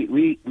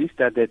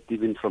started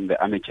even from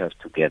the amateurs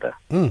together.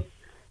 And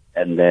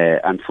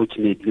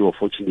unfortunately or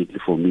fortunately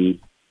for me,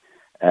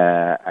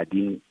 I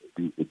didn't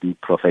do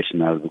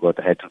professional because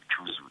I had to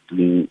choose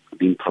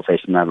being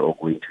professional or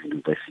going to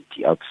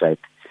university outside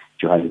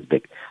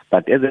Johannesburg.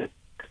 But as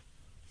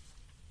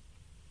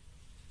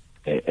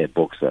a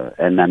boxer,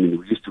 and I mean,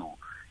 we used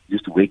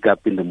to wake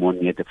up in the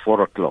morning at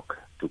 4 o'clock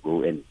to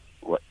go and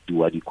do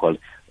what you call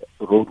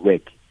road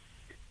work,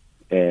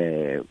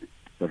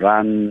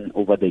 run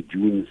over the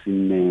dunes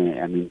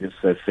this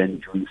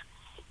sand dunes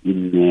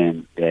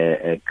in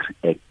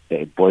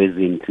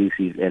Boise and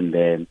Creases, and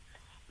then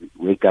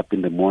wake up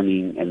in the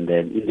morning, and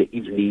then in the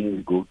evening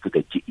he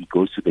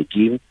goes to the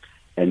gym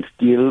and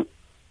still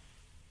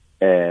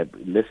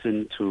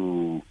listen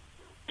to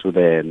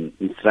the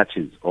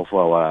instructions of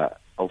our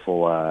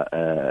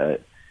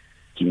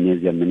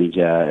gymnasium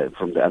manager.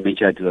 From the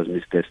amateur it was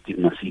Mr. Steve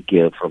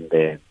Masike,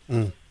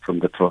 from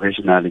the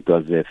professional it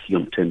was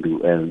Fion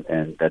Tendu and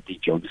Dati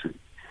Johnson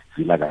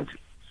Vilagazi.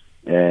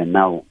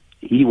 Now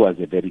he was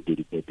a very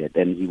dedicated,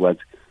 and he was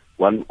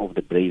one of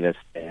the bravest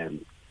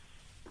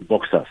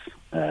boxers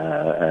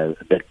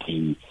that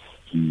he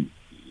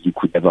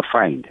could ever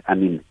find. I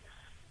mean,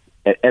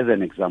 as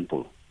an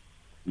example,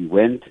 he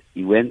went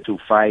to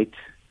fight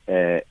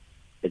a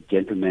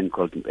gentleman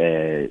called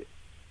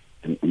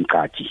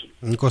Mkachi.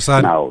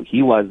 Nkosana. Now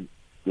he was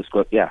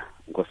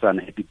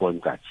Nkosana Happy Boy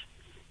Mkachi.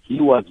 He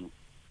was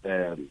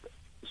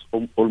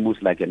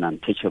almost like an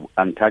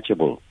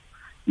untouchable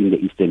in the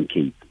Eastern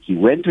Cape. He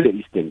went to the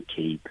Eastern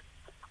Cape,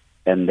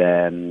 and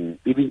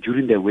even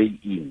during the way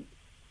in,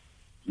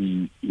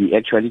 he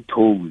actually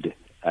told,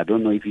 I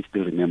don't know if you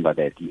still remember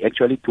that, he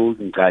actually told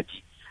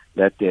Nkachi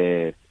that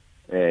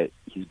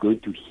he's going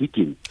to hit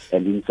him,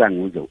 and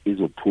Insang is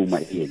a Puma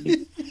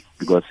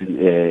because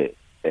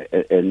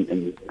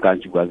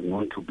Nkachi was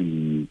known to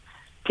be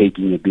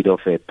taking a bit of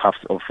a puff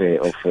of a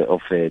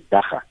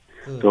dacha.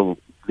 So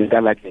the guy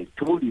like I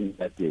told him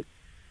that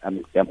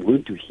I'm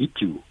going to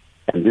hit you,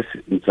 and this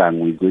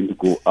Insang is going to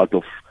go out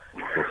of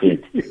your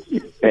head.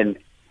 And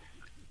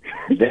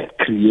that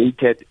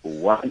created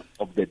one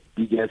of the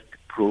biggest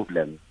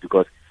problems,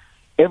 because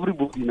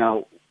everybody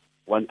now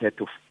wanted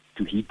to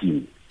hit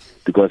him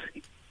because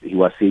he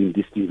was saying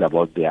these things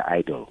about their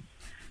idol.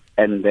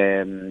 And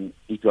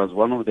it was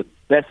one of the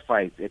best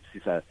fights at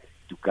Cesar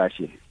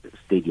Dukashi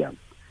Stadium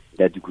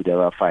that you could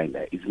ever find.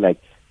 It's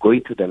like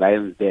going to the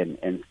Lions Den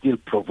and still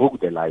provoke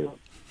the lion,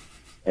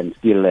 and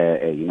still,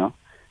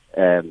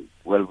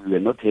 well, we were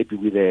not happy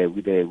with the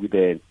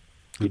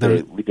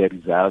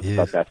results, yes.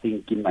 But I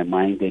think in my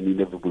mind and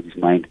in everybody's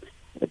mind,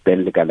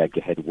 Ben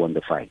Lekalake had won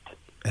the fight.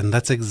 And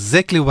that's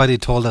exactly what he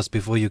told us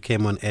before you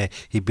came on air.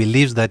 He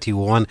believes that he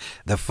won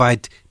the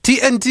fight.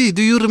 TNT,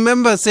 do you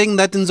remember saying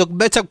that in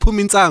Zokbeta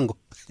Puminsango?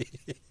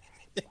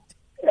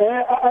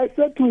 I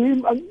said to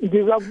him, well, I was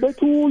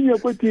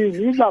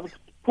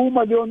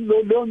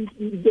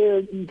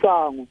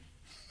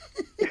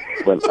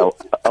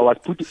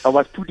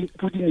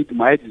putting it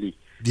mildly.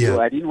 Yeah. So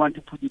I didn't want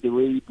to put it the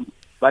way he put it.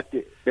 But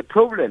the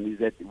problem is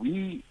that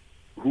we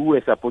who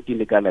were supporting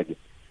the Galage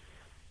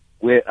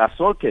were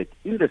assaulted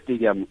in the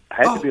stadium,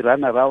 had to be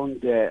run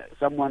around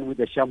someone with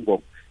a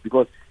shambok,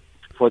 because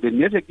for the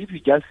music, if you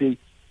just say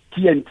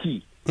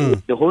TNT,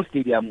 the whole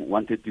stadium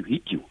wanted to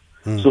hit you.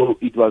 So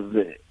it was,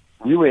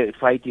 we were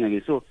fighting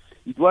again. So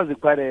it was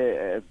quite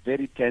a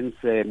very tense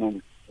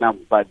moment. Now,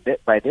 but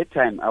by that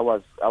time, I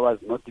was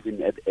not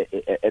even at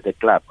the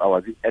club. I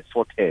was at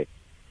Fort Hare.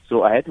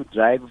 So I had to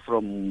drive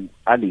from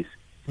Alice.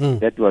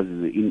 That was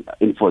in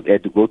Fort Hare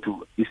to go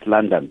to East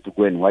London to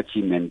go and watch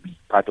him and be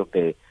part of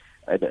the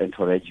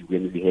entourage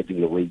when we were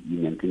having a way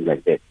in and things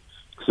like that.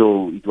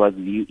 So it was,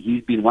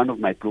 he's been one of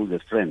my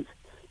closest friends,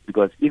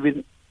 because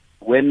even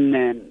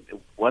when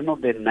one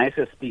of the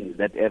nicest things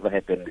that ever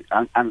happened,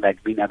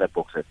 unlike many other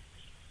boxers,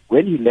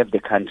 when he left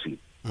the country,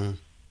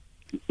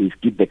 he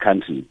skipped the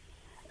country,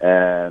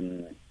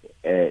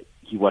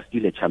 he was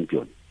still a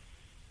champion.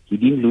 He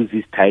didn't lose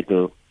his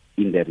title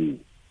in the ring.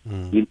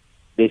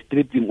 They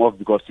stripped him off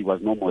because he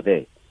was no more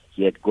there.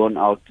 He had gone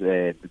out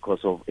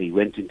because of, he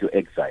went into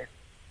exile.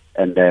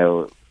 And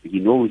he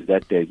knows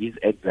that his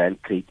exile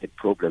created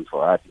problems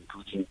for us,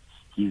 including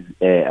his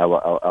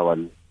our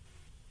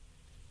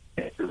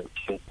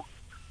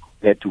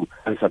had to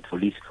answer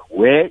police.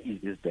 Where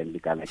is this Ben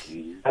Lekalake?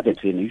 He's not a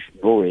trainer. You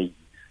should know where he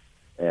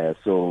is.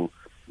 So,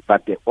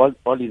 but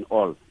all in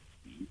all,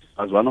 it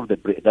was one of the.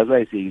 That's why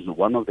I say he's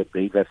one of the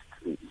bravest.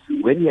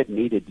 When he had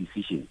made a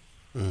decision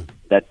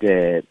that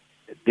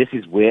this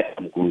is where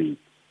I'm going,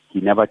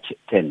 he never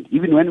turned.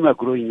 Even when we were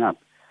growing up,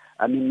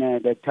 I mean,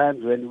 the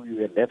times when we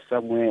were left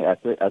somewhere,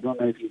 I don't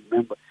know if you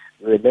remember,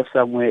 we were left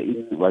somewhere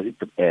in, was it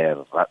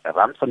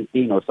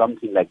Ramfontein or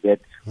something like that,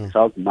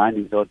 without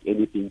money, without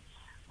anything.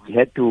 We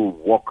had to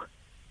walk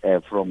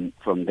from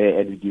there,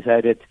 and we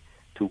decided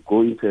to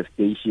go into a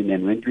station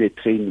and went to a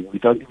train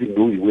without even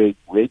knowing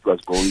where it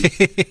was going.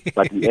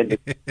 But we ended.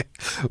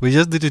 We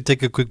just need to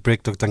take a quick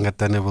break, Dr.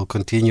 Ngatane. We'll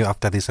continue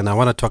after this, and I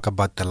want to talk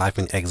about the life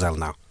in exile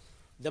now.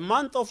 The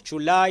month of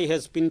July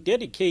has been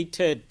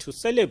dedicated to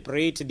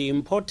celebrate the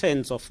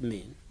importance of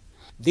men.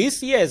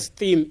 This year's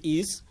theme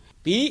is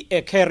Be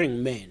a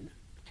Caring Man.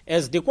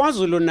 As the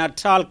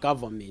KwaZulu-Natal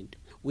government,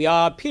 we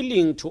are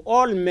appealing to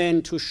all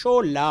men to show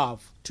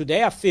love to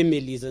their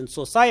families and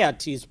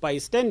societies by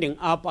standing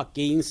up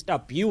against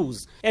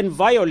abuse and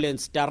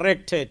violence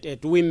directed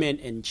at women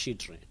and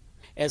children.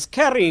 As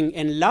caring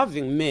and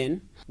loving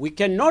men, we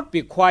cannot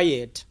be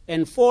quiet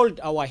and fold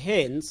our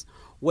hands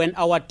when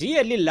our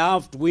dearly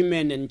loved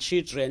women and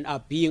children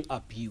are being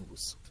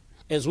abused.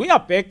 As we are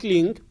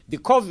battling the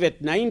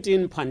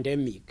COVID-19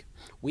 pandemic,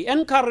 we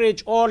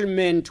encourage all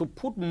men to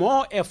put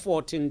more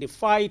effort in the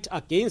fight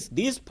against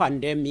this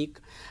pandemic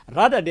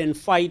rather than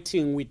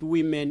fighting with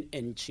women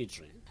and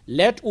children.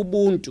 Let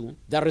Ubuntu,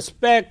 the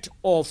respect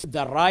of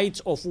the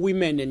rights of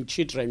women and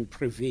children,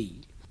 prevail.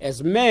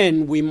 As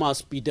men, we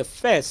must be the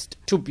first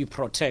to be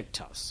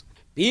protectors.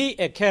 Be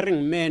a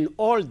caring man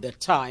all the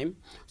time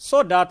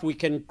so that we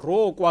can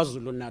grow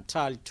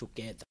KwaZulu-Natal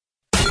together.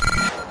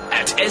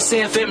 At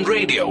SAFM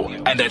Radio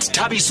and at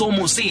Thabiso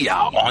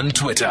Mosia on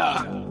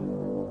Twitter.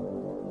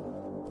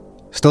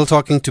 Still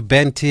talking to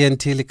Ben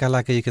TNT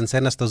Likalaka. You can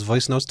send us those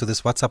voice notes to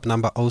this WhatsApp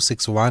number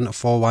 061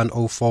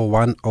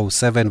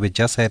 4104107. We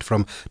just heard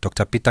from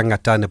Dr. Peter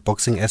Ngatane,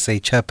 Boxing SA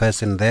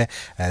chairperson there,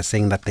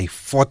 saying that they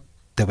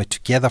were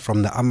together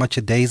from the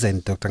amateur days,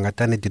 and Dr.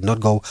 Ngatane did not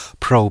go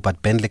pro,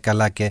 but Ben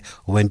Likalake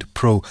went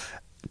pro.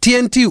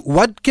 TNT,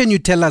 what can you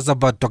tell us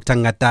about Dr.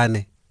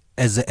 Ngatane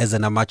as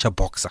an amateur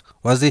boxer?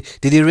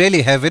 Did he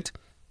really have it?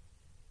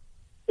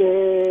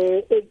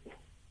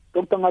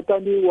 Dr.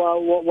 Ngatane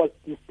was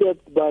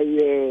disturbed by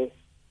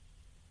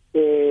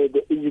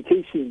the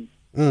education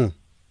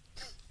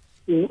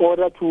in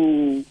order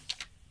to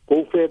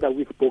go further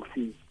with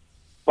boxing.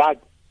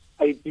 But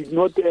I did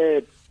not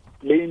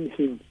blame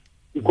him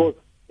because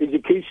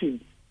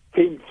education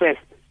came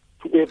first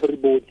to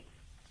everybody.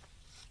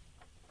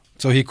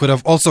 So he could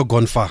have also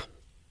gone far.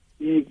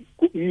 He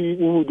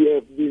would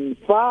have been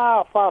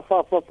far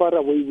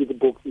away with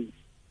boxing.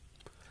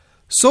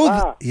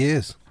 So,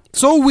 yes.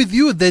 So with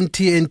you then,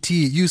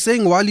 TNT, you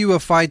saying while you were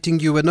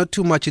fighting, you were not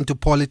too much into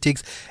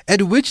politics.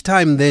 At which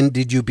time then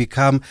did you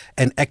become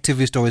an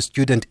activist or a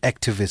student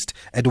activist?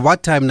 At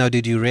what time now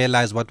did you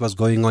realize what was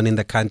going on in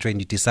the country and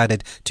you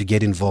decided to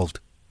get involved?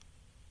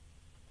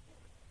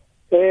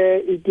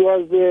 It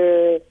was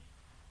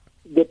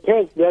the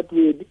test that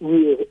we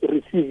were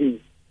receiving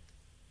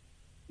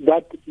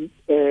that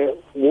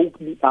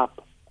woke me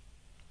up.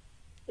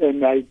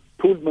 And I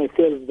told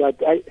myself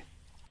that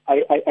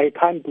I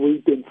can't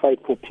wait and fight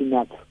for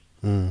peanuts.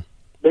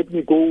 Let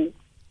me go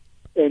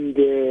and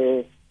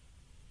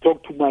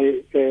talk to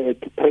my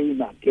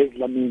trainer, Gez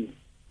Lamin,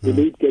 the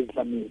late Gez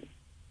Lamin.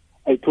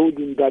 I told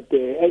him that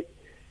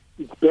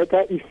it's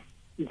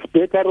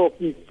better off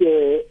if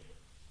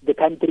the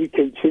country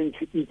can change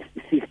its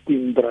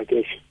system,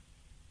 Brakesh.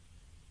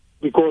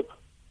 Because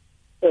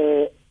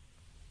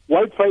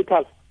white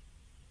fighters,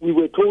 we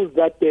were told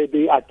that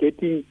they are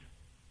getting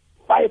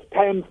 5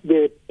 times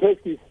the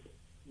purses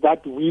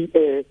that we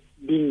are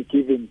being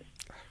given.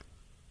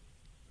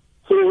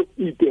 So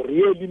it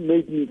really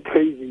made me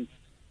crazy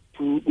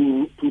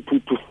to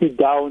sit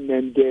down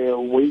and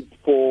wait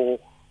for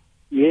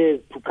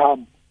years to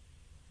come.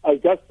 I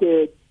just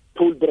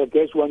told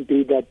Brakesh one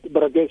day that,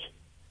 Brakesh,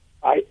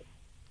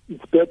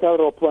 it's better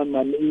off one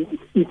man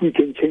if we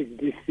can change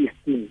this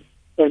system.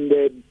 And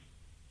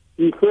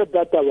he thought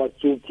that I was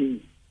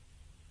joking.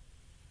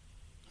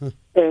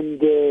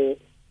 And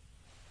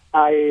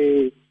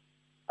I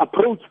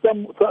approached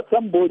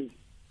somebody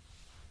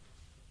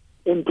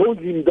and told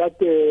him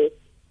that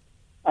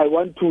I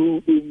want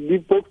to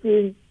leave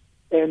boxing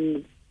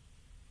and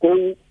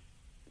go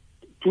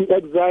to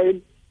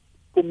exile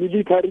for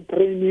military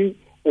training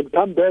and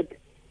come back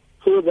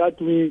so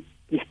that we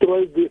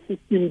destroy the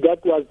system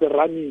that was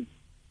running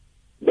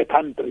the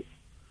country.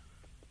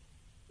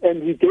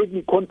 And he gave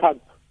me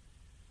contacts.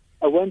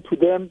 I went to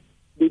them,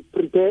 they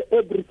prepared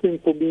everything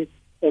for me,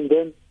 and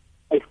then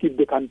I skipped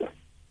the country.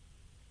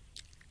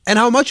 And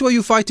how much were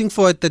you fighting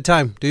for at the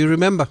time? Do you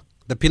remember?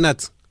 The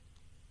peanuts?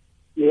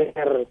 Yeah.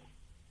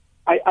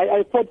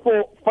 I fought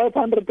for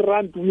 500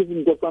 rand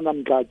using the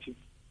Mgachi.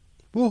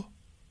 Oh,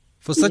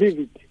 for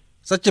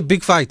such a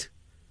big fight?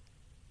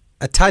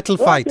 A title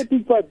fight? A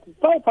big fight.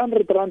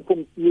 500 rand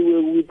from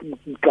with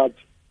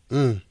Mgachi.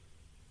 And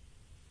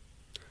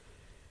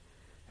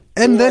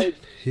so then,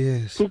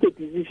 yes, took a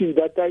decision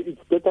that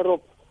it's better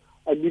off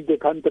I leave the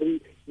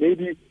country.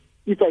 Maybe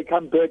if I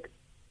come back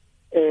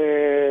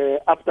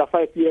after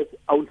 5 years,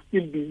 I will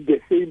still be the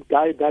same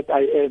guy that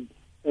I am.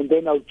 and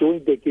then I'll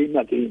join the game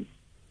again.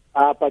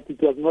 But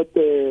it was not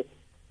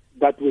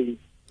that way.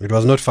 It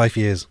was not 5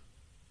 years.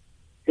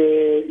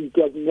 It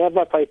was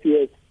never 5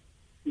 years.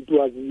 It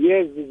was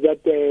years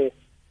that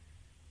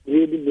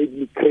really made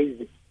me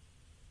crazy.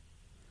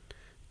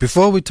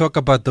 Before we talk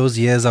about those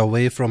years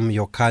away from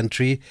your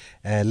country,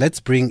 let's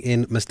bring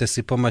in Mr.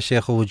 Sipho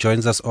Mashego, who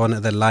joins us on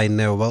the line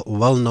now.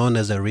 Well known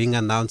as a ring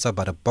announcer,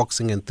 but a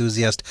boxing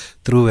enthusiast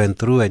through and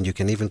through, and you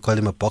can even call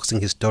him a boxing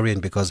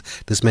historian because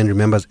this man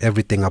remembers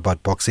everything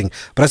about boxing.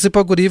 But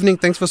Sipho, good evening.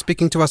 Thanks for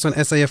speaking to us on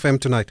SAFM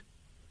tonight.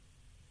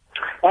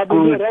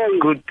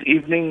 Good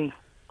evening,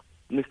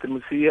 Mr.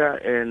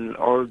 Musia and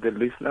all the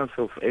listeners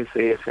of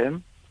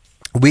SAFM.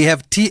 We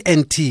have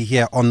TNT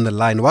here on the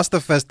line. What's the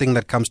first thing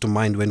that comes to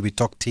mind when we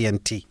talk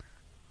TNT?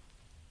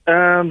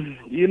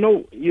 You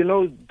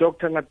know,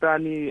 Dr.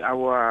 Ngatani,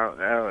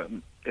 our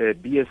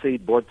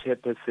BSA board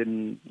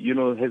chairperson,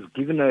 has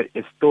given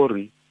a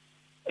story,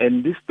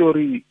 and this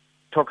story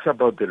talks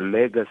about the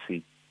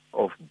legacy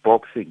of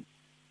boxing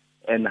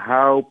and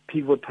how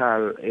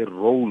pivotal a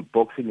role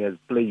boxing has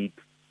played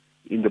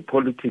in the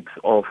politics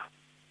of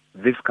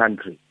this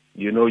country.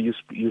 You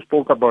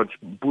spoke about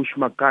Bush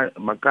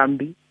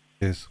Makambi.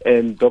 Yes.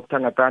 And Dr.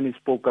 Ngatani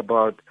spoke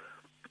about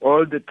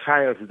all the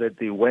trials that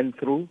they went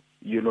through,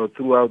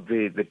 throughout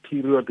the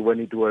period when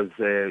it was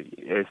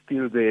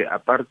still the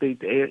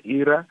apartheid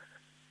era.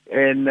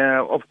 And,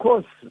 of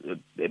course,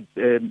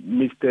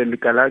 Mr.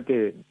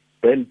 Likalake,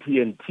 Ben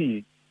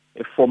TNT,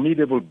 a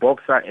formidable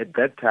boxer at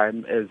that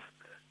time, as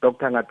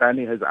Dr.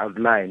 Ngatani has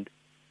outlined,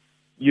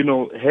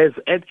 has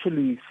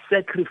actually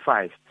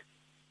sacrificed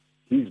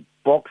his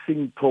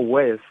boxing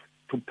prowess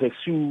to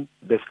pursue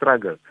the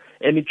struggle.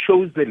 And it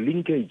shows the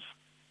linkage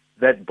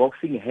that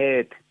boxing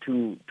had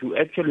to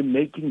actually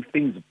making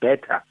things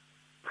better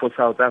for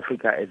South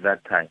Africa at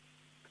that time.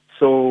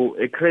 So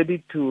a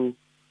credit to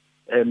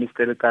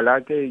Mr.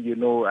 Kalake.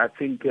 I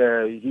think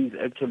he's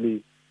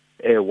actually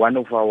one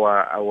of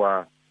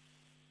our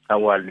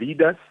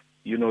leaders.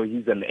 He's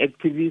an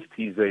activist.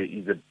 He's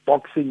a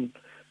boxing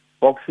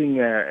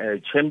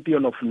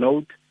champion of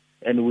note,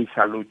 and we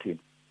salute him.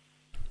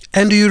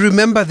 And do you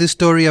remember the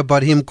story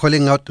about him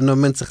calling out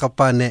Nomen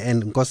Sekgapane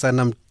and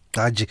Nkosana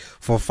Mqhaji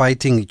for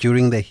fighting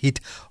during the heat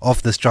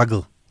of the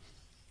struggle?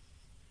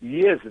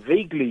 Yes,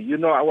 vaguely.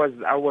 I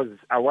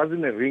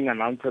wasn't a ring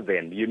announcer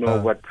then,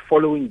 but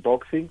following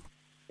boxing.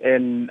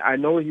 And I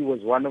know he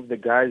was one of the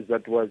guys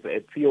that was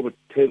at Theo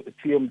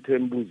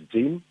Mthembu's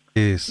gym.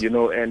 Yes.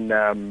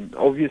 And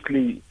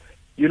obviously,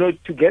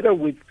 together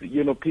with,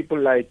 people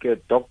like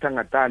Dr.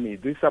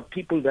 Ngatani, these are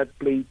people that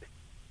played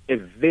a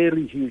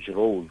very huge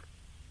role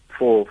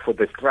for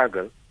the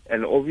struggle,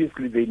 and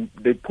obviously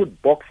they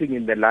put boxing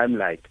in the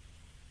limelight,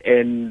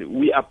 and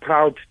we are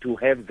proud to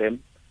have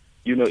them,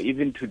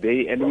 even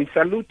today, and we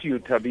salute you,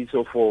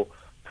 Thabiso, for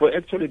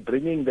actually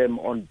bringing them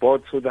on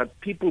board so that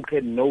people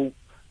can know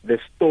the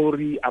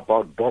story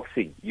about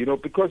boxing,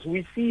 because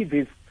we see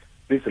this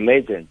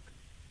legend,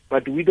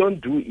 but we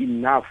don't do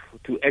enough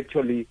to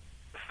actually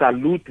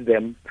salute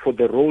them for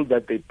the role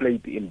that they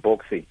played in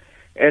boxing.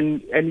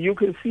 And you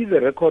can see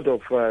the record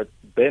of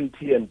Ben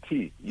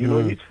TNT.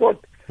 He's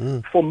fought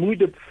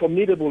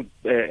formidable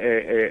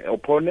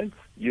opponents.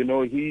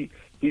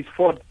 He's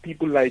fought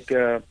people like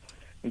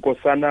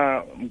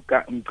Nkosana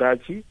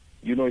Mqhaji.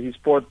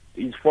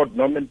 He's fought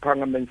Norman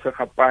Pangamen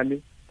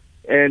Sekgapane.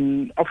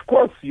 And of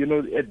course,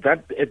 at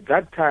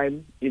that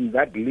time in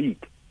that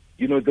league,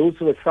 those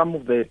were some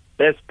of the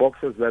best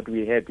boxers that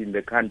we had in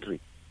the country.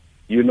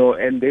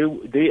 And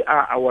they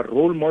are our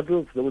role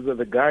models. Those are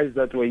the guys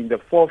that were in the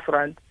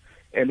forefront,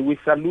 and we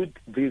salute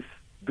this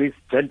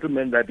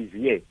gentleman that is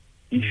here.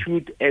 He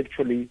should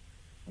actually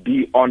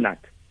be honored,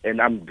 and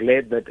I'm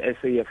glad that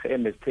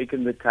SAFM has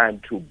taken the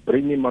time to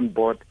bring him on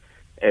board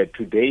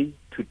today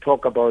to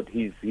talk about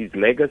his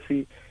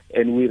legacy,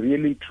 and we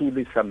really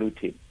truly salute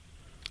him.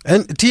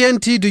 And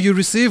TNT, do you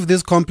receive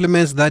these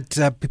compliments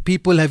that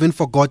people haven't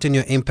forgotten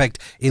your impact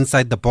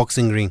inside the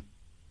boxing ring?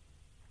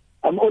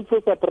 I'm also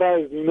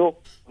surprised,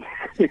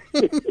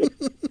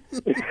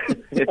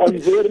 I'm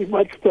very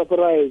much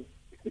surprised.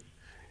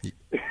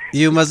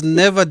 You must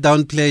never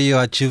downplay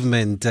your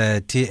achievement,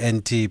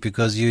 TNT,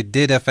 because you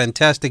did a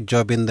fantastic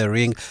job in the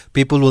ring.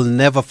 People will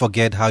never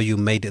forget how you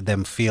made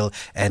them feel,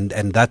 and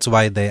that's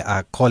why they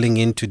are calling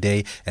in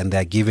today, and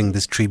they're giving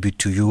this tribute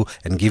to you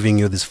and giving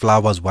you these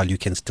flowers while you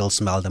can still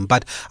smell them.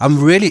 But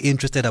I'm really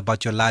interested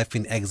about your life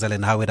in exile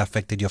and how it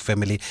affected your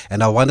family,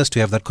 and I want us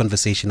to have that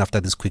conversation after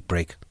this quick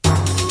break.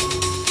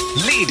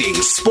 Leading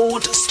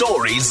sport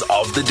stories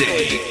of the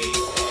day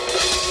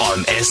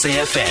on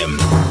SAFM.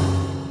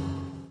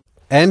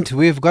 And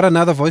we've got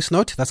another voice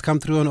note that's come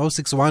through on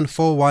 061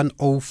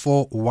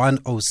 4104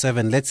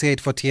 107. Let's hear it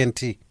for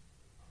TNT.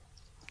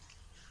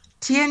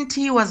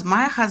 TNT was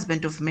my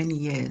husband of many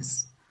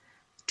years.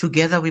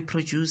 Together we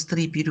produced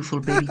 3 beautiful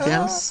baby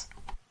girls.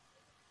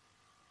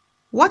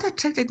 What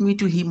attracted me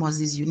to him was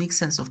his unique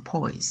sense of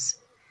poise,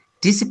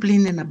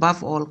 discipline, and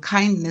above all,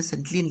 kindness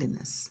and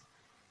cleanliness.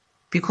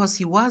 Because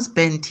he was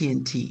Ben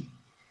TNT,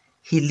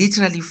 he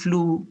literally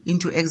flew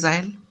into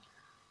exile,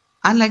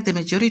 Unlike the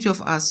majority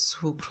of us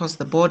who cross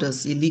the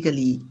borders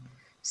illegally,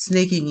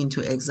 snaking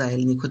into exile,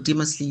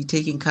 Nicodemously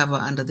taking cover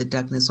under the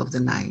darkness of the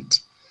night,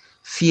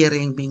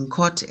 fearing being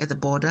caught at the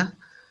border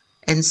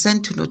and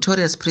sent to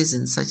notorious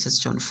prisons such as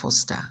John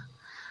Foster,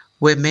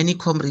 where many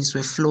comrades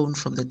were flown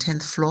from the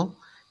 10th floor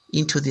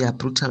into their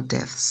brutal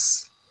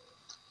deaths.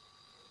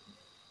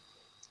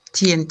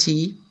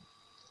 TNT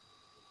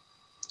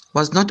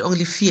was not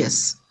only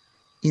fierce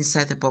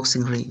inside the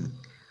boxing ring,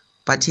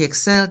 but he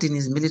excelled in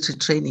his military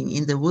training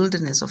in the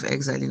wilderness of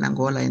exile in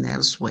Angola and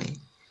elsewhere.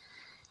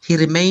 He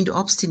remained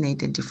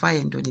obstinate and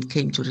defiant when it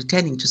came to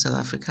returning to South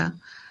Africa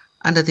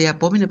under the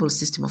abominable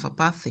system of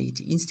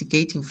apartheid,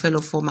 instigating fellow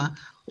former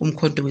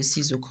Umkhonto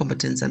weSizwe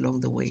combatants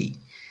along the way,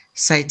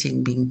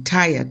 citing being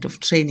tired of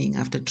training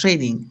after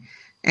training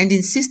and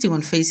insisting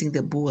on facing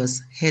the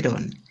Boers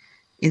head-on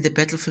in the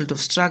battlefield of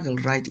struggle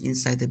right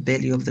inside the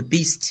belly of the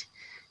beast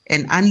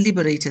and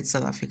unliberated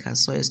South Africa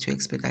so as to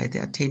expedite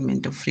the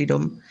attainment of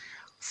freedom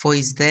for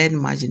his then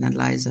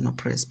marginalized and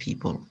oppressed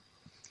people.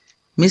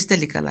 Mr.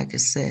 Likalake,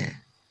 sir,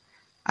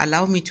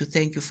 allow me to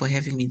thank you for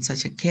having been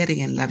such a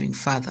caring and loving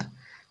father,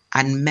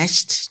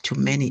 unmatched to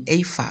many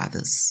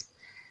fathers.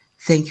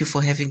 Thank you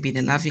for having been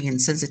a loving and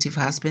sensitive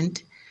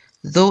husband,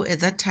 though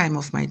at that time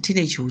of my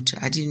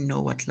teenagehood, I didn't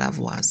know what love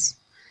was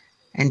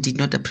and did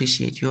not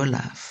appreciate your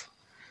love.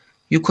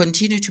 You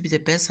continue to be the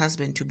best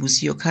husband to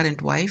Busi, your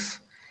current wife,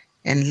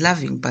 and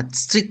loving but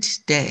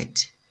strict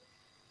dad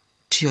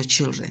to your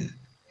children,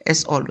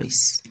 as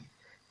always.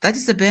 That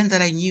is the Ben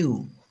that I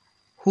knew,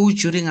 who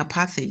during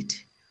apartheid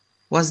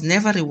was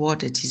never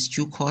rewarded his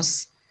due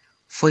course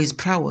for his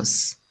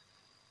prowess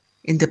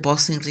in the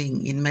boxing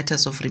ring in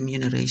matters of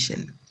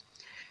remuneration.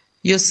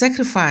 Your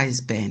sacrifice,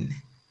 Ben,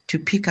 to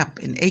pick up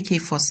an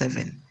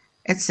AK-47,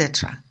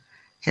 etc.,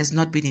 has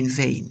not been in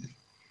vain.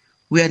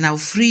 We are now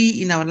free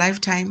in our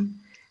lifetime,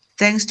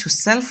 thanks to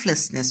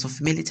selflessness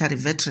of military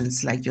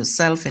veterans like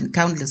yourself and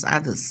countless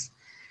others.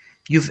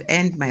 You've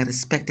earned my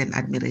respect and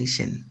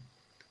admiration.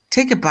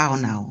 Take a bow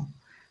now,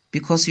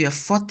 because you have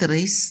fought the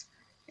race,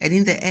 and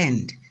in the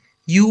end,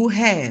 you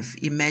have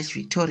emerged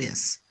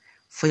victorious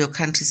for your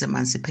country's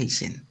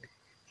emancipation,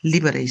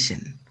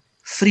 liberation,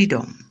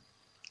 freedom,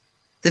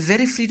 the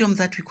very freedom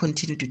that we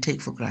continue to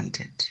take for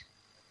granted.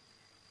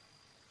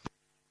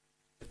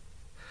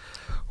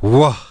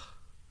 Whoa,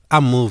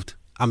 I'm moved.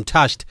 I'm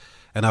touched.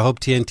 And I hope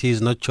TNT is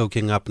not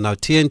choking up now.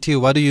 TNT,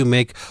 what do you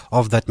make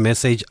of that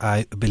message?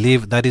 I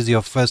believe that is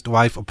your first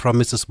wife,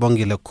 Promises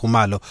Bongile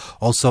Khumalo.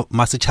 Also,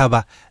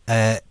 Masichaba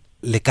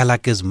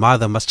Lekalake's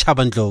mother,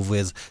 Masichaba Ndlovu,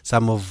 as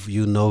some of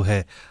you know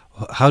her.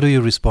 How do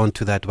you respond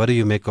to that? What do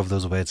you make of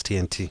those words,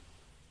 TNT?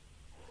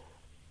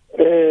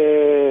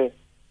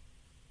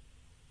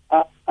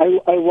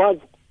 I was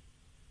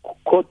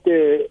caught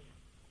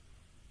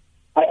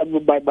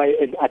by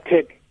an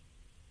attack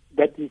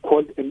that we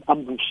called an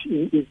ambush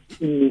in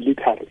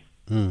military.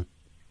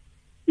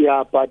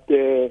 Yeah, but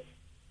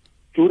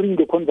during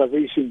the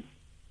conversation,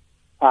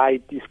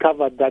 I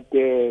discovered that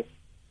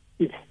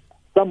it's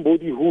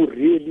somebody who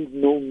really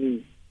knows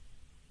me.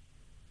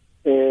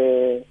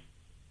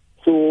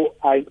 So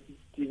I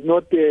did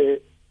not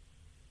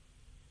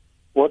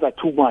bother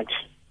too much.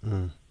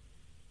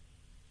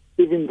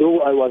 Even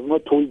though I was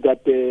not told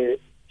that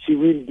she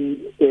will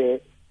be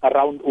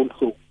around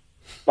also.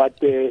 But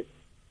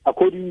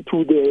according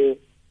to the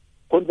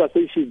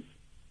conversation,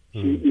 she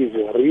is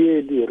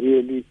really,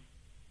 really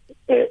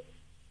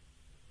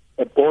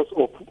a boss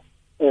of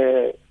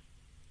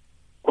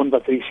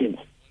conversations.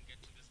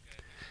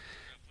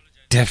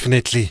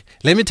 Definitely.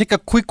 Let me take a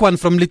quick one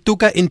from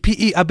Lituka in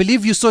PE. I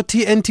believe you saw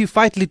TNT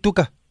fight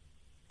Lituka.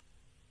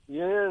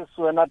 Yes,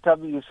 when I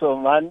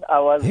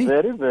was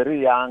very,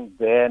 very young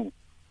then.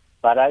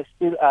 But I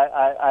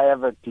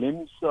have a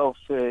glimpse of,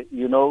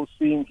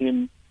 seeing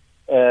him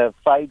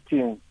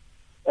fighting.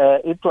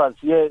 It was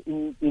here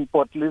in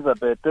Port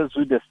Elizabeth,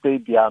 with the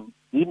stadium.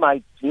 He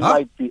might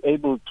be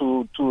able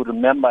to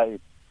remember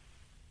it.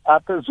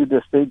 After with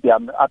the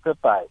stadium, after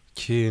fight.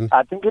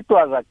 I think it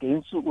was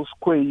against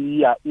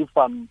Uskweya, if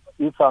I'm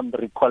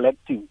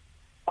recollecting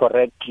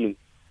correctly.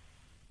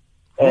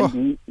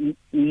 And he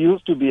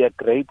used to be a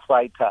great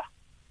fighter.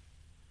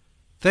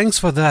 Thanks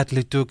for that,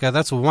 Lituka.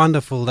 That's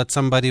wonderful that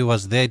somebody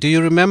was there. Do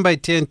you remember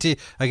TNT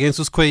against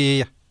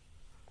Uskweya?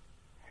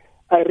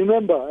 I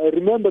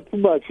remember too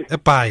much.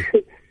 Bye.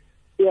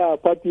 Yeah,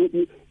 but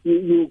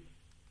you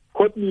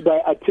caught me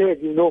by attack,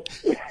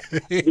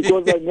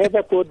 because I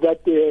never thought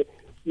that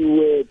you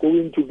were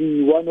going to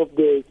be one of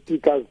the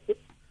speakers.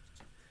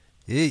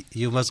 Hey,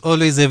 you must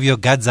always have your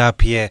guards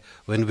up here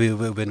when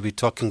we're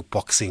talking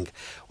boxing.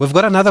 We've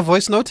got another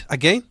voice note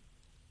again.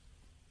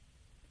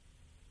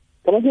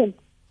 Come again.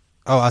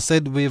 Oh, I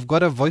said we've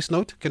got a voice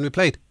note. Can we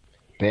play it?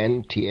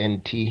 Ben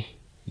TNT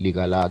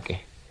Likalake.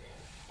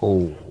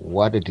 Oh,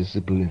 what a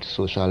disciplined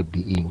social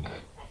being.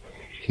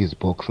 His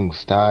boxing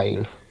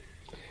style.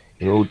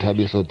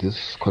 Thabiso,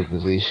 this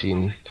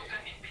conversation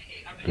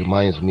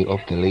reminds me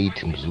of the late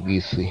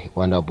Mzugisi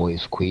Wonderboy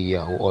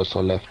Skweya, who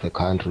also left the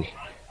country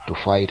to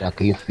fight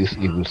against this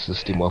evil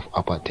system of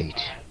apartheid.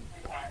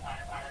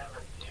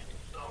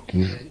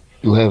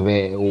 You have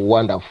a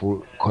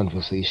wonderful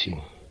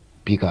conversation.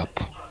 Pick up.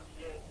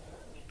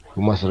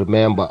 You must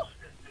remember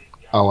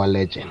our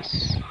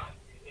legends.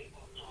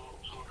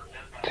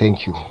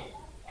 Thank you.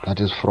 That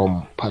is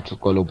from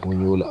Patukolo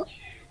Bunyula,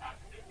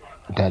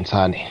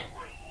 Dansane.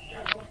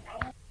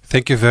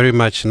 Thank you very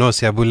much, No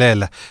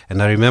Siabulela.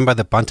 And I remember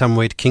the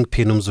bantamweight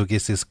Kingpin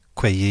Umzugisi's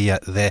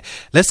Kweyiya there.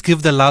 Let's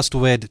give the last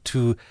word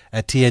to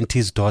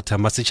TNT's daughter,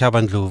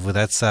 Masichaba Ndlovu.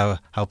 That's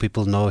how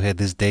people know her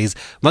these days.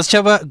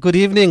 Masichaba, good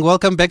evening.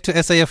 Welcome back to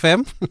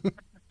SAFM.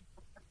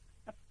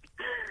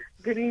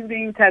 Good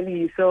evening,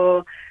 Tabi.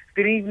 So,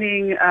 good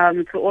evening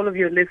to all of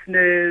your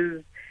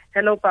listeners.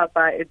 Hello,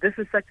 Papa. This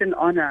is such an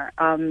honor.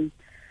 I'm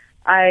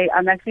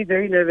actually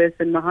very nervous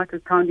and my heart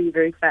is pounding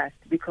very fast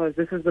because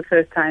this is the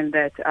first time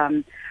that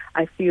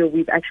I feel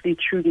we've actually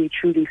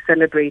truly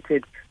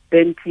celebrated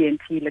Ben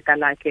TNT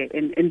Lekalake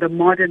in the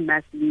modern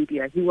mass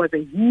media. He was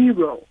a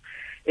hero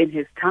in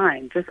his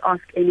time. Just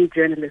ask any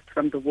journalist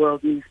from the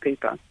World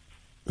newspaper.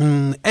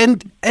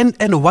 And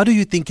what do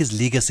you think his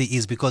legacy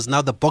is? Because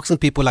now the boxing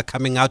people are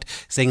coming out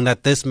saying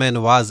that this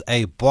man was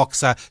a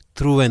boxer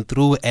through and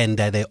through, and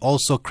they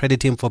also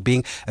credit him for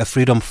being a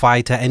freedom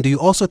fighter. And do you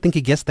also think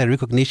he gets the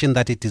recognition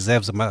that he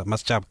deserves,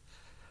 Masichaba?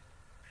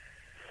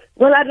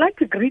 Well, I'd like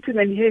to greet him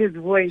and hear his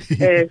voice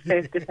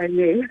first, if I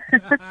may.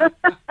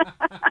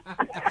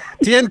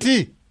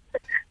 TNT.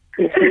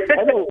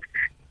 Hello.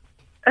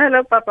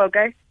 Hello, Papa,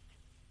 okay?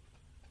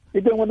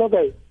 Good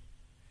day.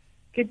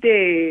 Good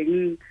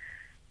day.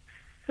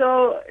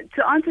 So,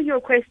 to answer your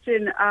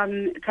question,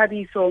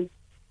 Tabi, so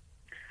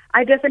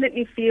I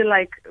definitely feel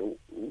like,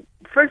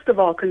 first of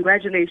all,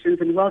 congratulations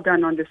and well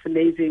done on this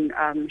amazing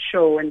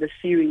show and the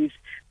series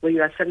where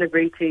you are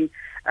celebrating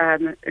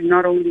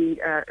not only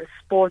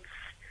sports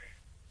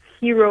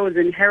heroes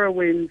and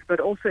heroines, but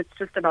also it's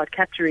just about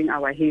capturing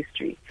our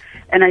history.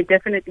 And I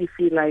definitely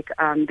feel like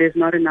there's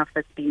not enough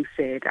that's being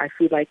said. I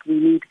feel like we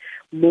need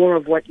more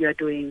of what you're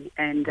doing.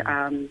 And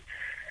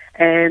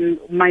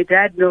my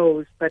dad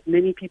knows, but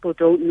many people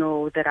don't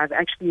know that I've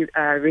actually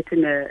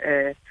written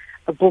a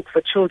book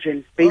for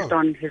children based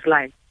on his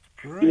life.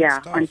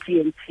 Stuff. On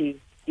TNT.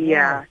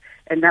 Yeah.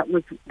 And that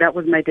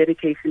was my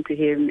dedication to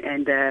him.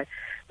 And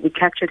we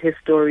captured his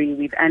story,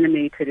 we've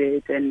animated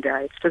it, and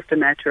it's just a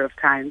matter of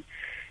time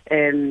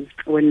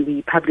when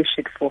we publish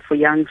it for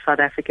young South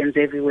Africans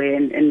everywhere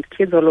and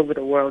kids all over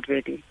the world,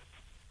 really.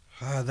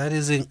 That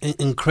is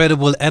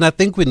incredible, and I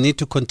think we need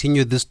to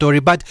continue this story.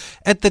 But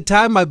at the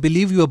time, I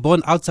believe you were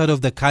born outside of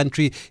the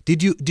country.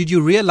 Did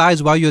you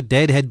realize why your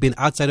dad had been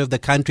outside of the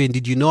country, and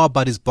did you know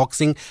about his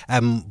boxing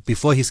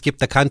before he skipped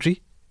the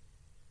country?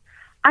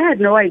 I had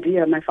no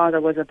idea my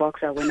father was a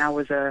boxer when I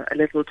was a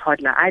little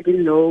toddler. I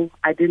didn't know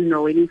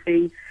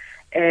anything.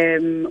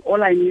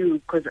 All I knew,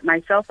 because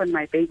myself and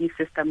my baby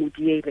sister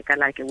Mudiye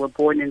Lekalake were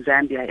born in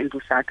Zambia, in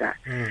Lusaka.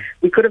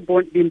 We could have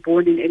been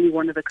born in any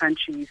one of the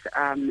countries,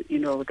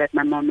 that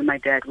my mom and my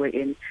dad were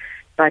in,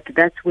 but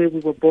that's where we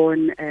were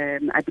born.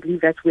 I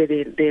believe that's where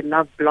their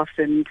love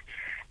blossomed.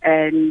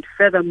 And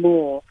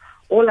furthermore,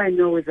 all I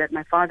know is that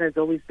my father has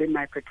always been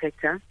my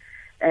protector.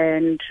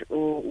 And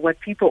what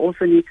people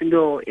also need to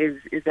know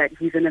is that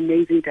he's an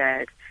amazing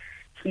dad.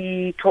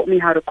 He taught me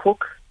how to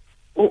cook.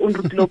 He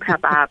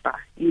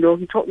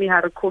taught me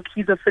how to cook.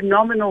 He's a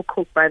phenomenal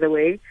cook, by the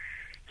way.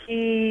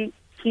 He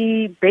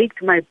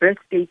baked my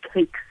birthday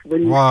cakes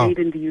when we stayed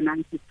in the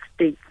United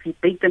States. He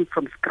baked them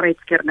from scratch.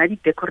 Okay.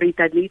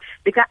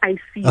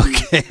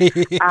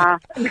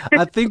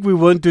 I think we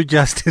won't do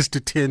justice to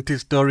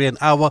TNT's story. An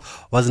hour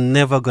was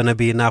never going to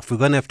be enough. We're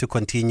going to have to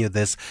continue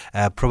this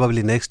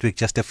probably next week,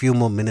 just a few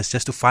more minutes,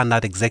 just to find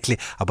out exactly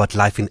about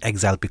life in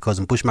exile, because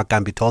Mpush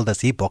Makambi told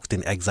us he boxed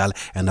in exile,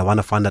 and I want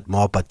to find out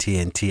more about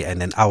TNT,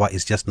 and an hour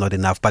is just not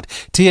enough. But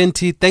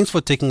TNT, thanks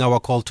for taking our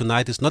call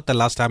tonight. It's not the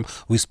last time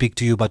we speak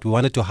to you, but we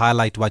wanted to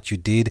highlight what you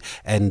did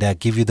and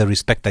give you the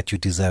respect that you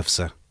deserve,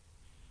 sir.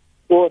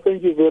 Well,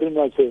 thank you very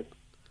much, sir.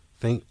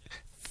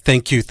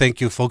 Thank you,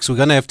 folks. We're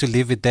going to have to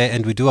leave it there,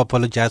 and we do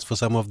apologize for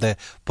some of the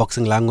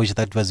boxing language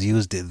that was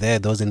used there.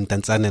 Those in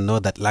Tanzania know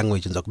that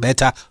language is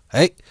better,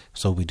 hey?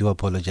 So we do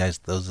apologize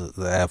for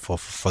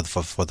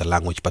the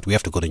language, but we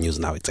have to go to news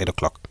now. It's 8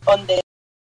 o'clock.